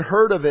Reuben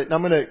heard of it, and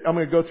I'm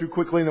gonna go through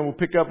quickly, and then we'll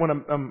pick up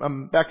when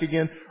I'm back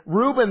again.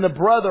 Reuben, the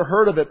brother,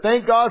 heard of it.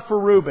 Thank God for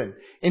Reuben,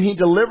 and he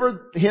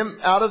delivered him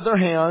out of their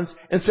hands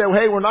and said,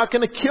 "Hey, we're not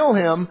going to kill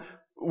him.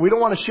 We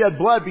don't want to shed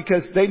blood,"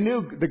 because they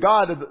knew the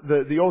God of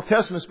the Old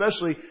Testament,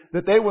 especially,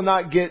 that they will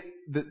not get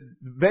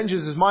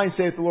vengeance is mine,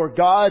 saith the Lord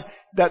God.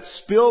 That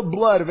spilled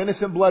blood of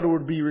innocent blood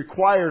would be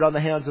required on the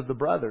hands of the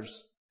brothers.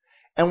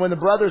 And when the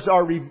brothers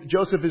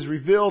Joseph is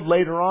revealed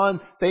later on,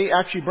 they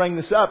actually bring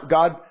this up.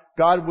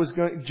 God was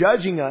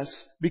judging us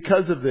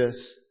because of this.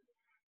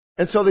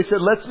 And so they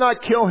said, let's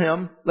not kill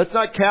him. Let's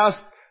not shed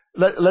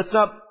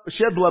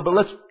blood, but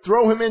let's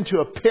throw him into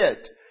a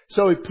pit.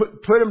 So he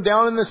put him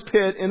down in this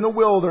pit in the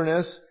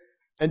wilderness,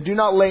 and do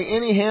not lay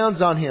any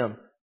hands on him,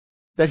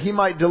 that he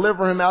might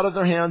deliver him out of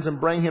their hands and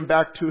bring him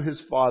back to his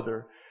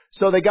father.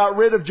 So they got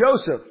rid of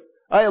Joseph.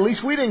 At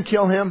least we didn't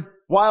kill him.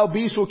 Wild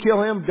beasts will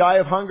kill him, die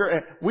of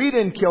hunger. We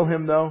didn't kill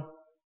him though.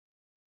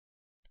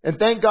 And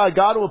thank God,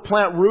 God will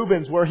plant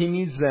Reubens where He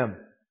needs them.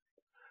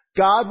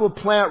 God will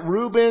plant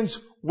Reubens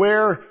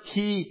where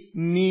He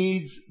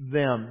needs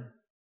them.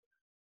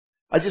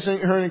 I just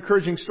heard an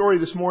encouraging story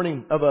this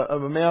morning of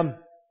a man.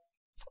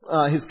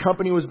 His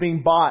company was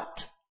being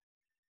bought,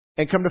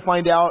 and come to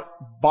find out,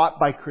 bought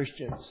by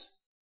Christians.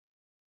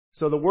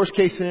 So the worst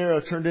case scenario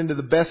turned into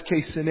the best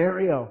case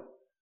scenario,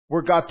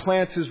 where God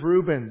plants His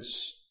Reubens.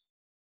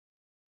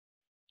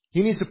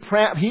 He needs to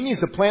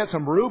plant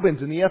some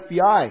Reubens in the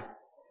FBI.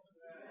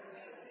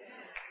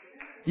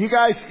 You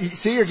guys,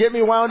 see, you're getting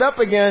me wound up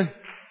again.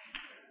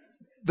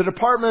 The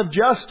Department of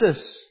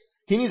Justice.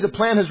 He needs to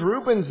plant his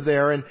Reubens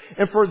there. And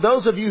for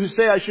those of you who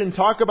say I shouldn't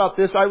talk about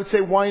this, I would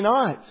say, why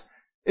not?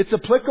 It's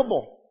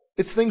applicable.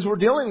 It's things we're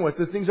dealing with.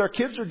 The things our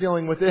kids are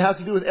dealing with. It has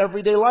to do with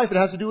everyday life. It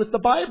has to do with the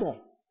Bible.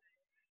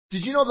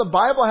 Did you know the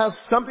Bible has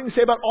something to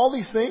say about all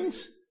these things?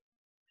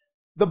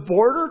 The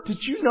border,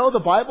 did you know the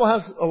Bible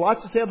has a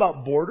lot to say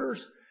about borders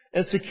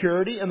and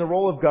security and the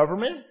role of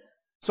government?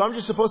 So I'm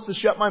just supposed to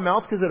shut my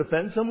mouth because it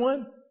offends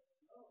someone?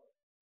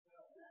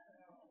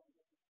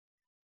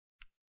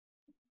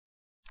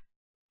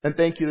 And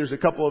thank you. There's a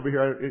couple over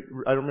here.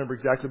 I don't remember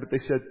exactly, but they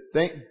said,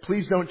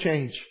 please don't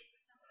change.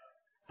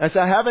 I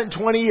said, I haven't in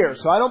 20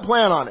 years, so I don't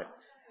plan on it.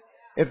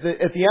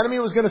 If the enemy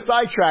was going to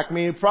sidetrack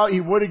me,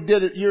 he would have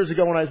did it years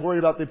ago when I was worried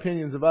about the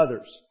opinions of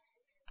others.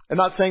 I'm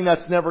not saying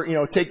that's never,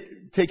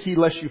 take heed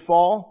lest you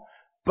fall,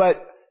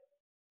 but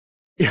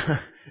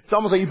it's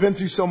almost like you've been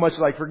through so much,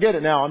 like forget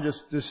it now. I'm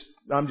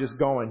just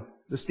going.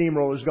 The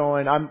steamroller's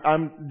going.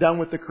 I'm done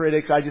with the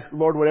critics.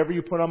 Lord, whatever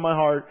you put on my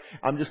heart,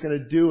 I'm just going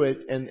to do it.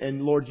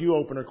 And Lord, you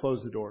open or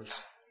close the doors.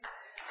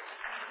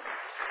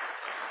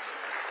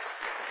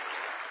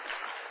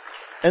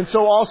 And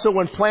so also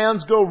when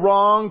plans go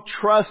wrong,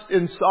 trust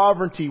in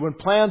sovereignty. When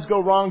plans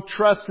go wrong,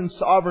 trust in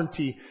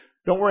sovereignty.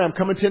 Don't worry, I'm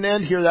coming to an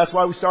end here. That's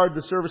why we started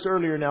the service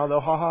earlier now, though.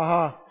 Ha ha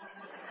ha.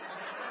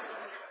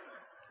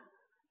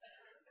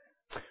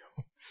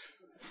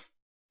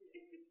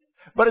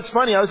 But it's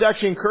funny, I was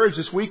actually encouraged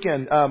this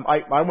weekend.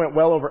 I went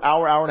well over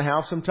hour and a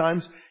half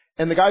sometimes.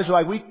 And the guys are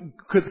like, we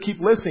could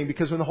keep listening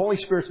because when the Holy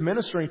Spirit's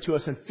ministering to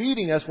us and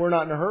feeding us, we're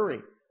not in a hurry.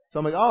 So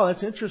I'm like, oh,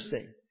 that's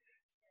interesting.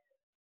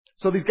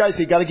 So these guys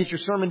say, you got to get your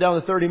sermon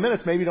down to 30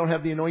 minutes. Maybe you don't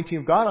have the anointing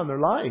of God on their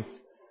life.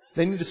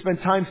 They need to spend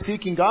time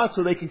seeking God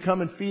so they can come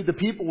and feed the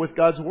people with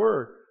God's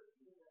Word.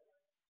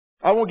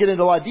 I won't get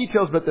into a lot of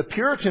details, but the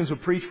Puritans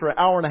would preach for an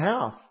hour and a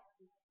half.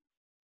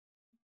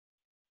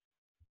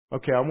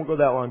 Okay, I won't go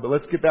that long, but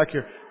let's get back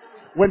here.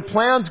 When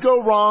plans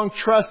go wrong,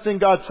 trust in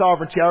God's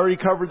sovereignty. I already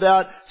covered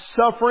that.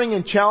 Suffering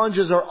and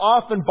challenges are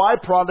often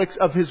byproducts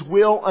of His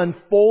will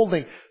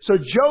unfolding. So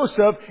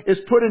Joseph is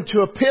put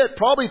into a pit,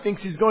 probably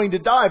thinks he's going to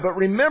die. But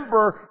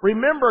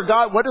remember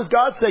God, what does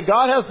God say?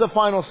 God has the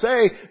final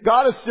say.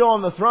 God is still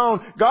on the throne.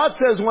 God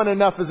says when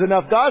enough is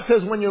enough. God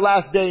says when your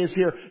last day is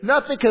here.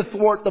 Nothing can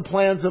thwart the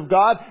plans of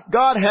God.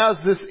 God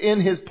has this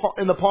in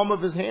the palm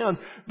of His hands.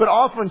 But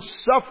often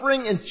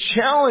suffering and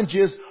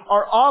challenges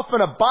are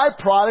often a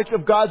byproduct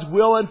of God's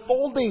will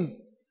unfolding.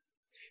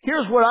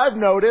 Here's what I've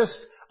noticed.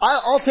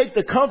 I'll take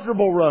the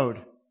comfortable road.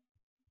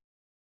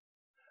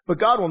 But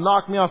God will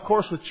knock me off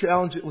course with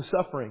challenge, with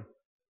suffering.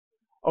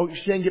 Oh,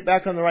 Shane, get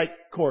back on the right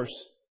course.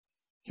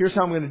 Here's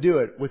how I'm going to do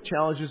it, with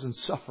challenges and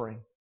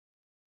suffering.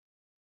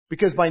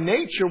 Because by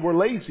nature, we're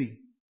lazy.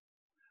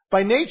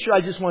 By nature,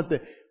 I don't want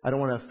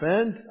to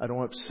offend. I don't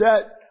want to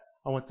upset.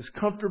 I want this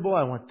comfortable.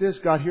 I want this.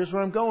 God, here's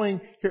where I'm going.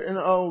 Here, and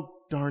oh,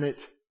 darn it.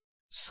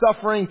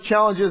 Suffering,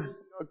 challenges,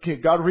 okay,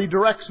 God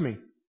redirects me.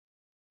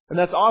 And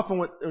that's often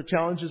what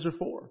challenges are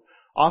for.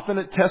 Often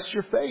it tests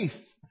your faith.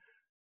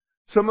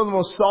 Some of the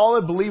most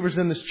solid believers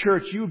in this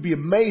church, you would be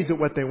amazed at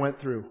what they went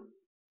through.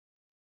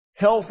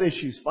 Health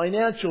issues,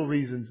 financial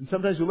reasons. And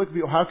sometimes we look at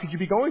people, how could you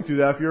be going through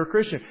that if you're a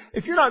Christian?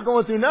 If you're not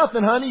going through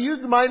nothing, honey,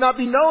 you might not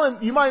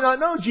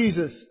know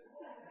Jesus.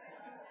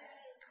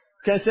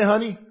 Can I say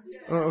honey?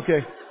 Oh, okay.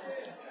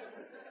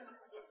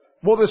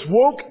 Well, this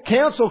woke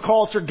cancel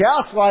culture,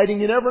 gaslighting,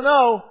 you never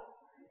know.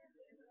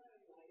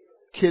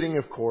 Kidding,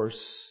 of course.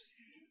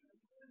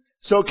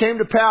 So it came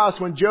to pass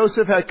when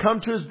Joseph had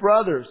come to his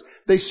brothers,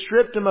 they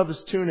stripped him of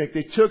his tunic.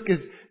 They took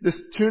this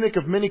tunic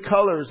of many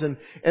colors and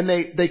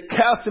they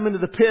cast him into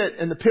the pit,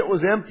 and the pit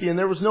was empty and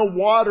there was no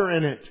water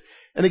in it.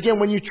 And again,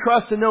 when you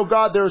trust and know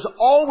God, there is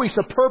always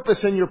a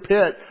purpose in your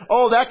pit.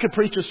 Oh, that could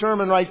preach a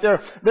sermon right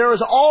there. There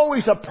is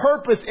always a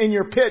purpose in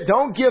your pit.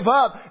 Don't give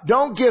up.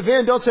 Don't give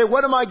in. Don't say,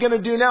 what am I going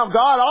to do now?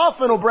 God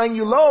often will bring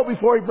you low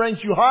before He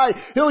brings you high.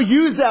 He'll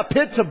use that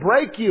pit to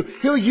break you.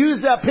 He'll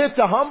use that pit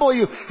to humble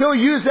you. He'll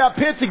use that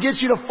pit to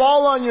get you to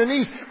fall on your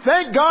knees.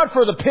 Thank God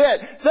for the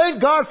pit. Thank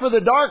God for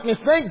the darkness.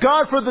 Thank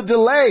God for the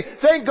delay.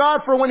 Thank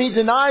God for when He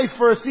denies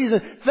for a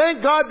season.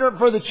 Thank God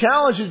for the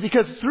challenges,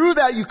 because through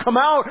that you come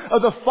out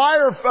of the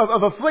fire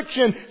of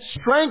affliction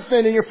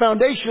strengthened, and your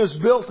foundation is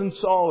built and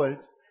solid.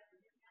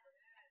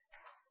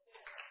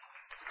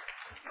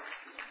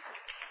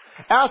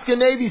 Ask a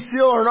Navy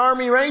SEAL or an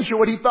Army Ranger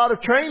what he thought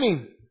of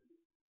training.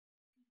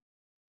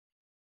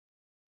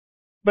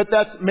 But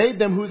that's made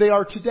them who they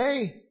are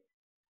today.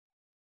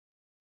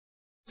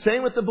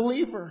 Same with the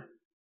believer.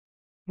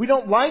 We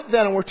don't like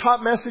that, and we're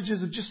taught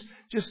messages of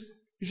you're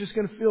just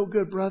going to feel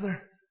good,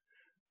 brother.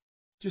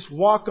 Just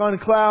walk on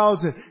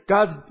clouds, and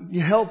God's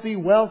healthy,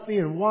 wealthy,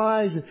 and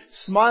wise, and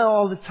smile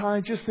all the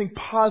time. Just think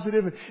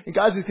positive, and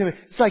God's just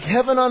it's like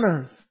heaven on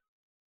earth.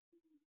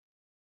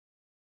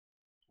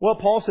 Well,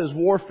 Paul says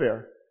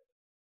warfare.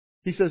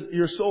 He says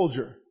you're a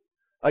soldier.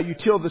 You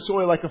till the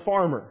soil like a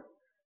farmer.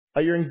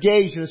 You're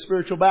engaged in a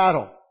spiritual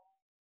battle.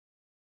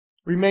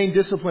 Remain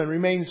disciplined,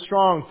 remain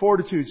strong,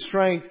 fortitude,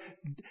 strength,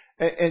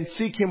 and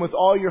seek Him with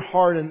all your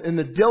heart and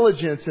the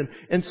diligence.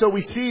 And so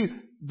we see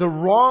the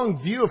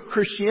wrong view of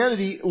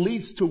Christianity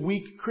leads to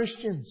weak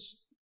Christians.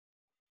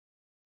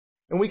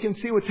 And we can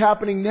see what's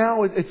happening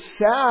now. It's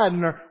sad.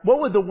 And what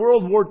would the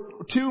World War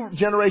II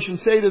generation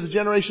say to the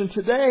generation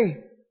today?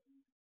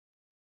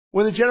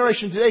 When the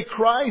generation today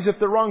cries if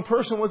the wrong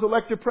person was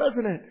elected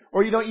president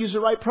or you don't use the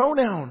right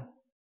pronoun.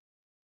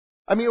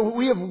 I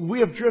mean, we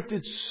have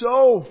drifted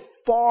so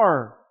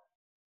far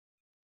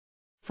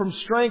from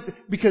strength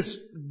because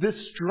this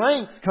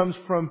strength comes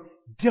from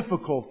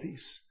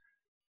difficulties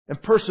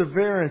and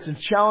perseverance and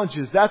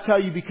challenges. That's how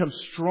you become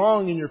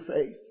strong in your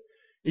faith.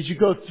 As you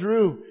go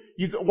through.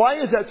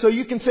 Why is that? So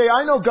you can say,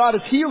 I know God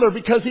is healer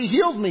because He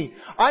healed me.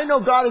 I know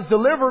God is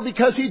deliverer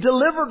because He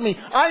delivered me.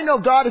 I know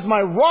God is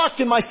my rock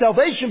and my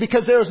salvation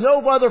because there is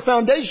no other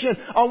foundation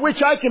on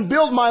which I can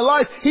build my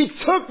life. He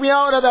took me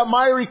out of that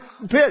miry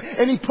pit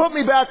and He put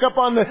me back up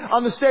on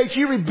the stage.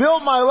 He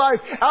rebuilt my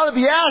life. Out of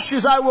the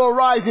ashes I will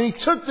arise. And He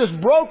took this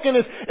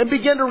brokenness and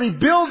began to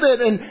rebuild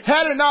it. And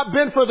had it not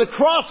been for the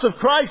cross of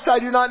Christ, I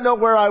do not know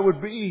where I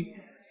would be.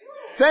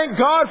 Thank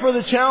God for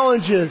the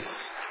challenges.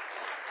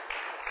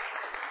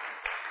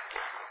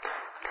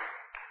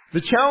 The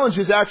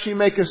challenges actually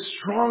make us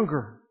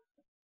stronger.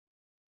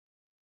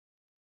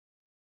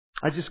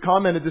 I just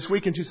commented this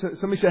weekend to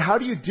somebody said, how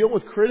do you deal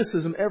with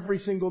criticism every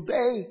single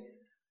day?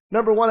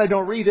 Number one, I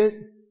don't read it.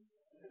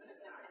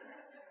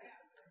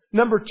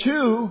 Number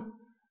two,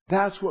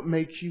 that's what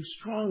makes you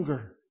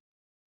stronger.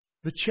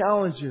 The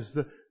challenges,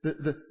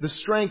 the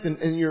strength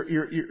and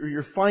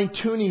your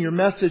fine-tuning your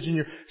message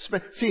and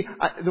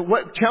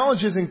what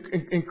challenges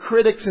and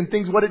critics and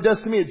things, what it does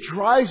to me, it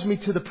drives me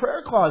to the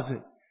prayer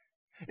closet.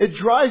 It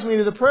drives me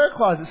to the prayer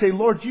closet. Say,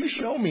 Lord, you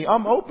show me.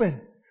 I'm open.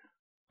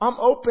 I'm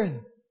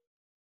open.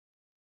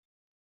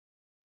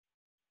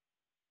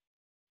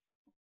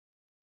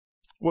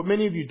 What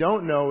many of you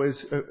don't know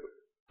is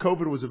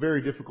COVID was a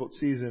very difficult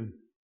season.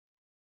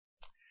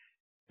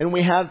 And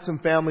we had some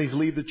families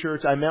leave the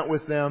church. I met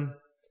with them.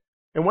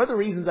 And one of the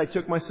reasons I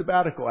took my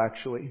sabbatical,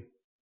 actually,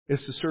 is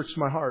to search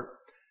my heart.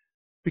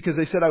 Because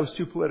they said I was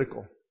too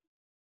political.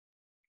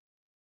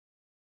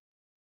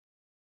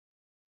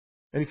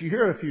 And if you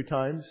hear it a few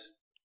times,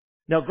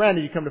 now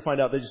granted, you come to find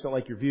out they just don't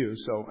like your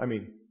views, so,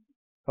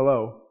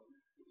 hello.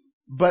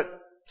 But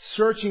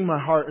searching my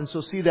heart, and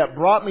so see, that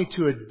brought me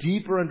to a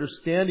deeper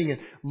understanding and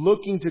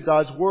looking to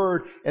God's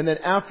Word, and then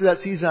after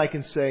that season I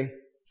can say,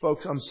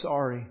 folks, I'm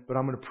sorry, but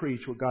I'm going to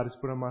preach what God has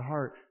put on my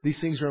heart.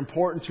 These things are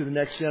important to the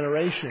next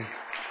generation.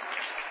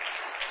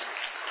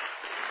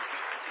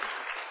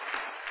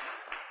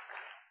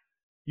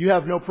 You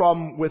have no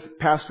problem with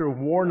Pastor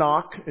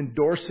Warnock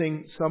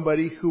endorsing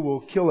somebody who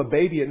will kill a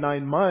baby at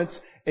 9 months,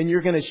 and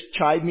you're going to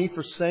chide me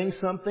for saying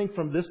something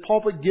from this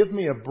pulpit? Give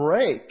me a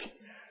break.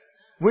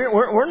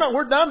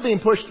 We're done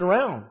being pushed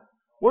around.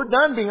 We're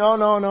done being, oh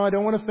no, I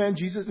don't want to offend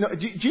Jesus. No,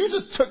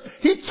 Jesus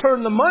He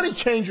turned the money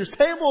changers'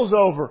 tables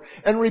over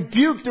and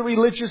rebuked the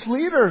religious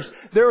leaders.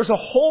 There is a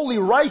holy,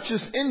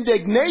 righteous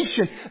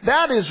indignation.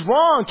 That is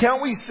wrong.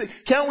 Can't we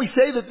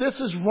say that this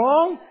is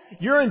wrong?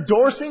 You're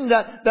endorsing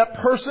that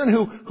person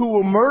who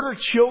will murder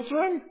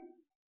children?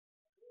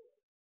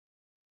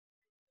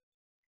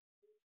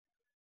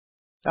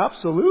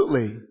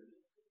 Absolutely.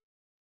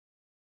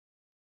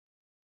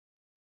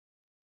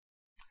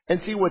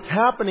 And see, what's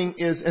happening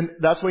is, and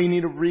that's why you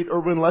need to read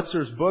Erwin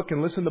Lutzer's book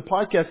and listen to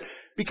podcasts,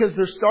 because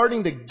they're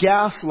starting to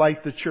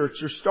gaslight the church.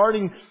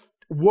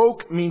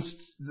 Woke means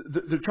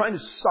they're trying to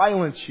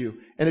silence you.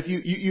 And if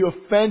you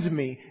offend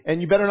me,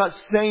 and you better not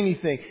say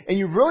anything, and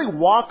you really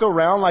walk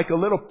around like a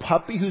little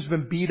puppy who's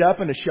been beat up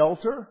in a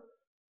shelter,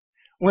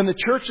 when the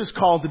church is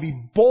called to be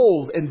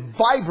bold and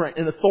vibrant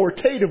and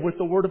authoritative with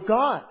the Word of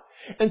God.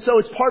 And so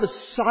it's part of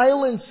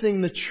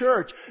silencing the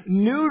church.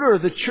 Neuter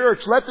the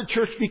church. Let the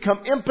church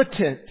become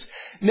impotent.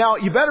 Now,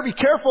 you better be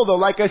careful though.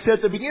 Like I said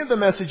at the beginning of the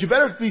message, you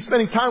better be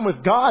spending time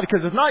with God,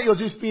 because if not, you'll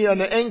just be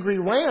on an angry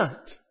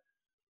rant.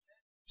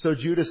 So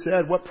Judah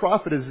said, what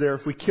profit is there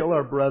if we kill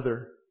our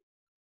brother?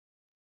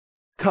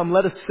 Come,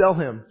 let us sell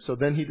him. So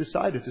then he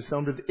decided to sell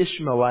him to the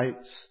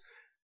Ishmaelites.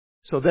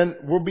 So then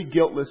we'll be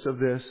guiltless of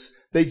this.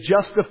 They're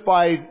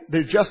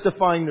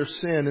justifying their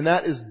sin, and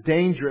that is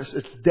dangerous.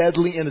 It's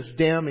deadly and it's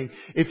damning.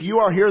 If you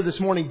are here this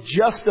morning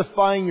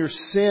justifying your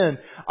sin,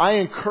 I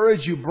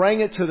encourage you,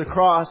 bring it to the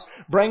cross,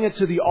 bring it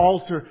to the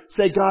altar.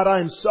 Say, God, I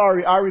am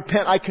sorry. I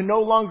repent. I can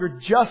no longer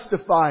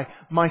justify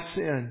my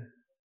sin.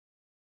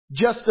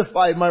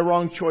 Justify my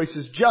wrong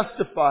choices.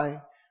 Justify.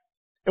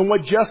 And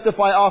what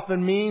justify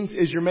often means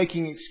is you're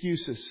making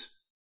excuses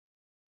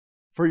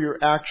for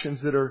your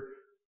actions that are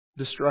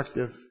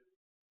destructive.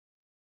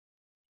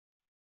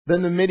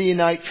 Then the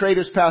Midianite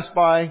traders passed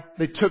by.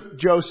 They took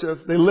Joseph.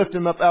 They lifted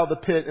him up out of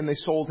the pit and they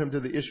sold him to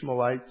the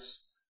Ishmaelites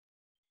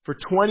for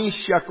 20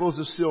 shekels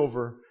of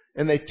silver.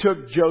 And they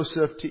took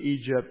Joseph to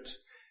Egypt.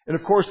 And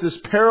of course, this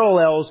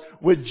parallels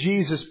with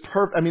Jesus.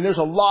 There's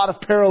a lot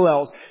of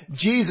parallels.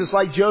 Jesus,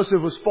 like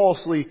Joseph, was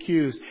falsely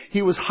accused.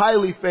 He was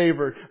highly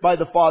favored by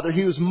the Father.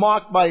 He was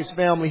mocked by his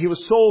family. He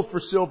was sold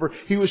for silver.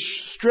 He was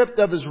stripped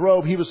of his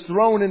robe. He was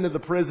thrown into the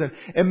prison.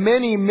 And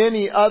many,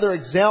 many other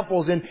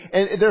examples. And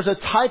there's a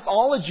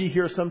typology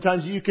here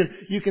sometimes. You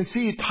can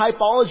see a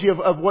typology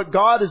of what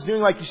God is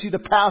doing. Like you see the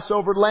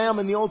Passover lamb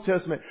in the Old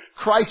Testament.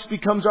 Christ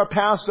becomes our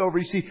Passover.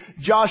 You see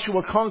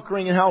Joshua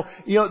conquering and how,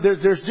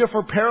 there's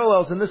different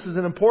parallels. And this is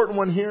an important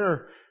one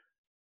here.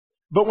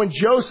 But when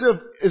Joseph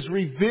is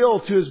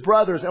revealed to his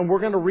brothers, and we're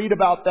going to read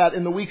about that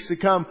in the weeks to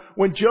come,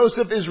 when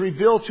Joseph is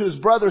revealed to his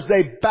brothers,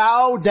 they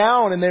bow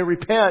down and they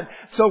repent.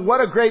 So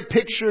what a great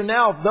picture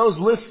now, those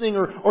listening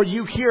or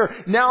you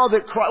here, now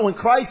that when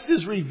Christ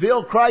is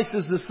revealed, Christ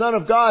is the Son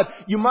of God,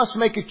 you must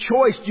make a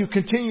choice. Do you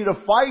continue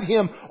to fight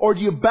Him, or do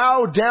you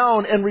bow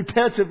down and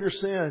repent of your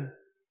sin?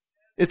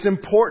 It's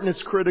important,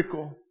 it's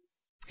critical.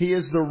 He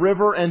is the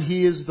river and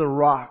He is the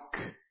rock.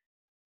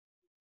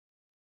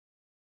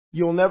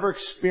 You'll never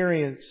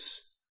experience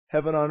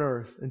heaven on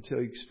earth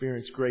until you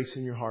experience grace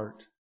in your heart.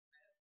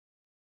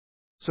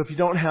 So if you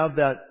don't have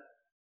that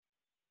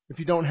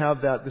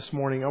this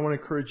morning, I want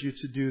to encourage you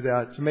to do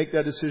that. To make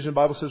that decision, the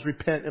Bible says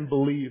repent and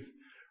believe.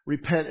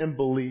 Repent and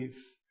believe.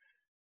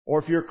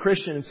 Or if you're a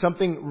Christian and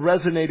something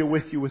resonated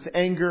with you, with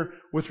anger,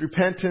 with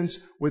repentance,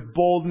 with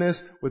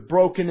boldness, with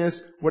brokenness,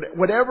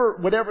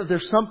 whatever,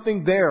 there's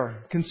something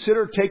there.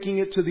 Consider taking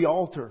it to the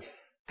altar.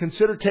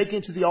 Consider taking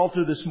it to the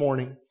altar this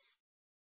morning.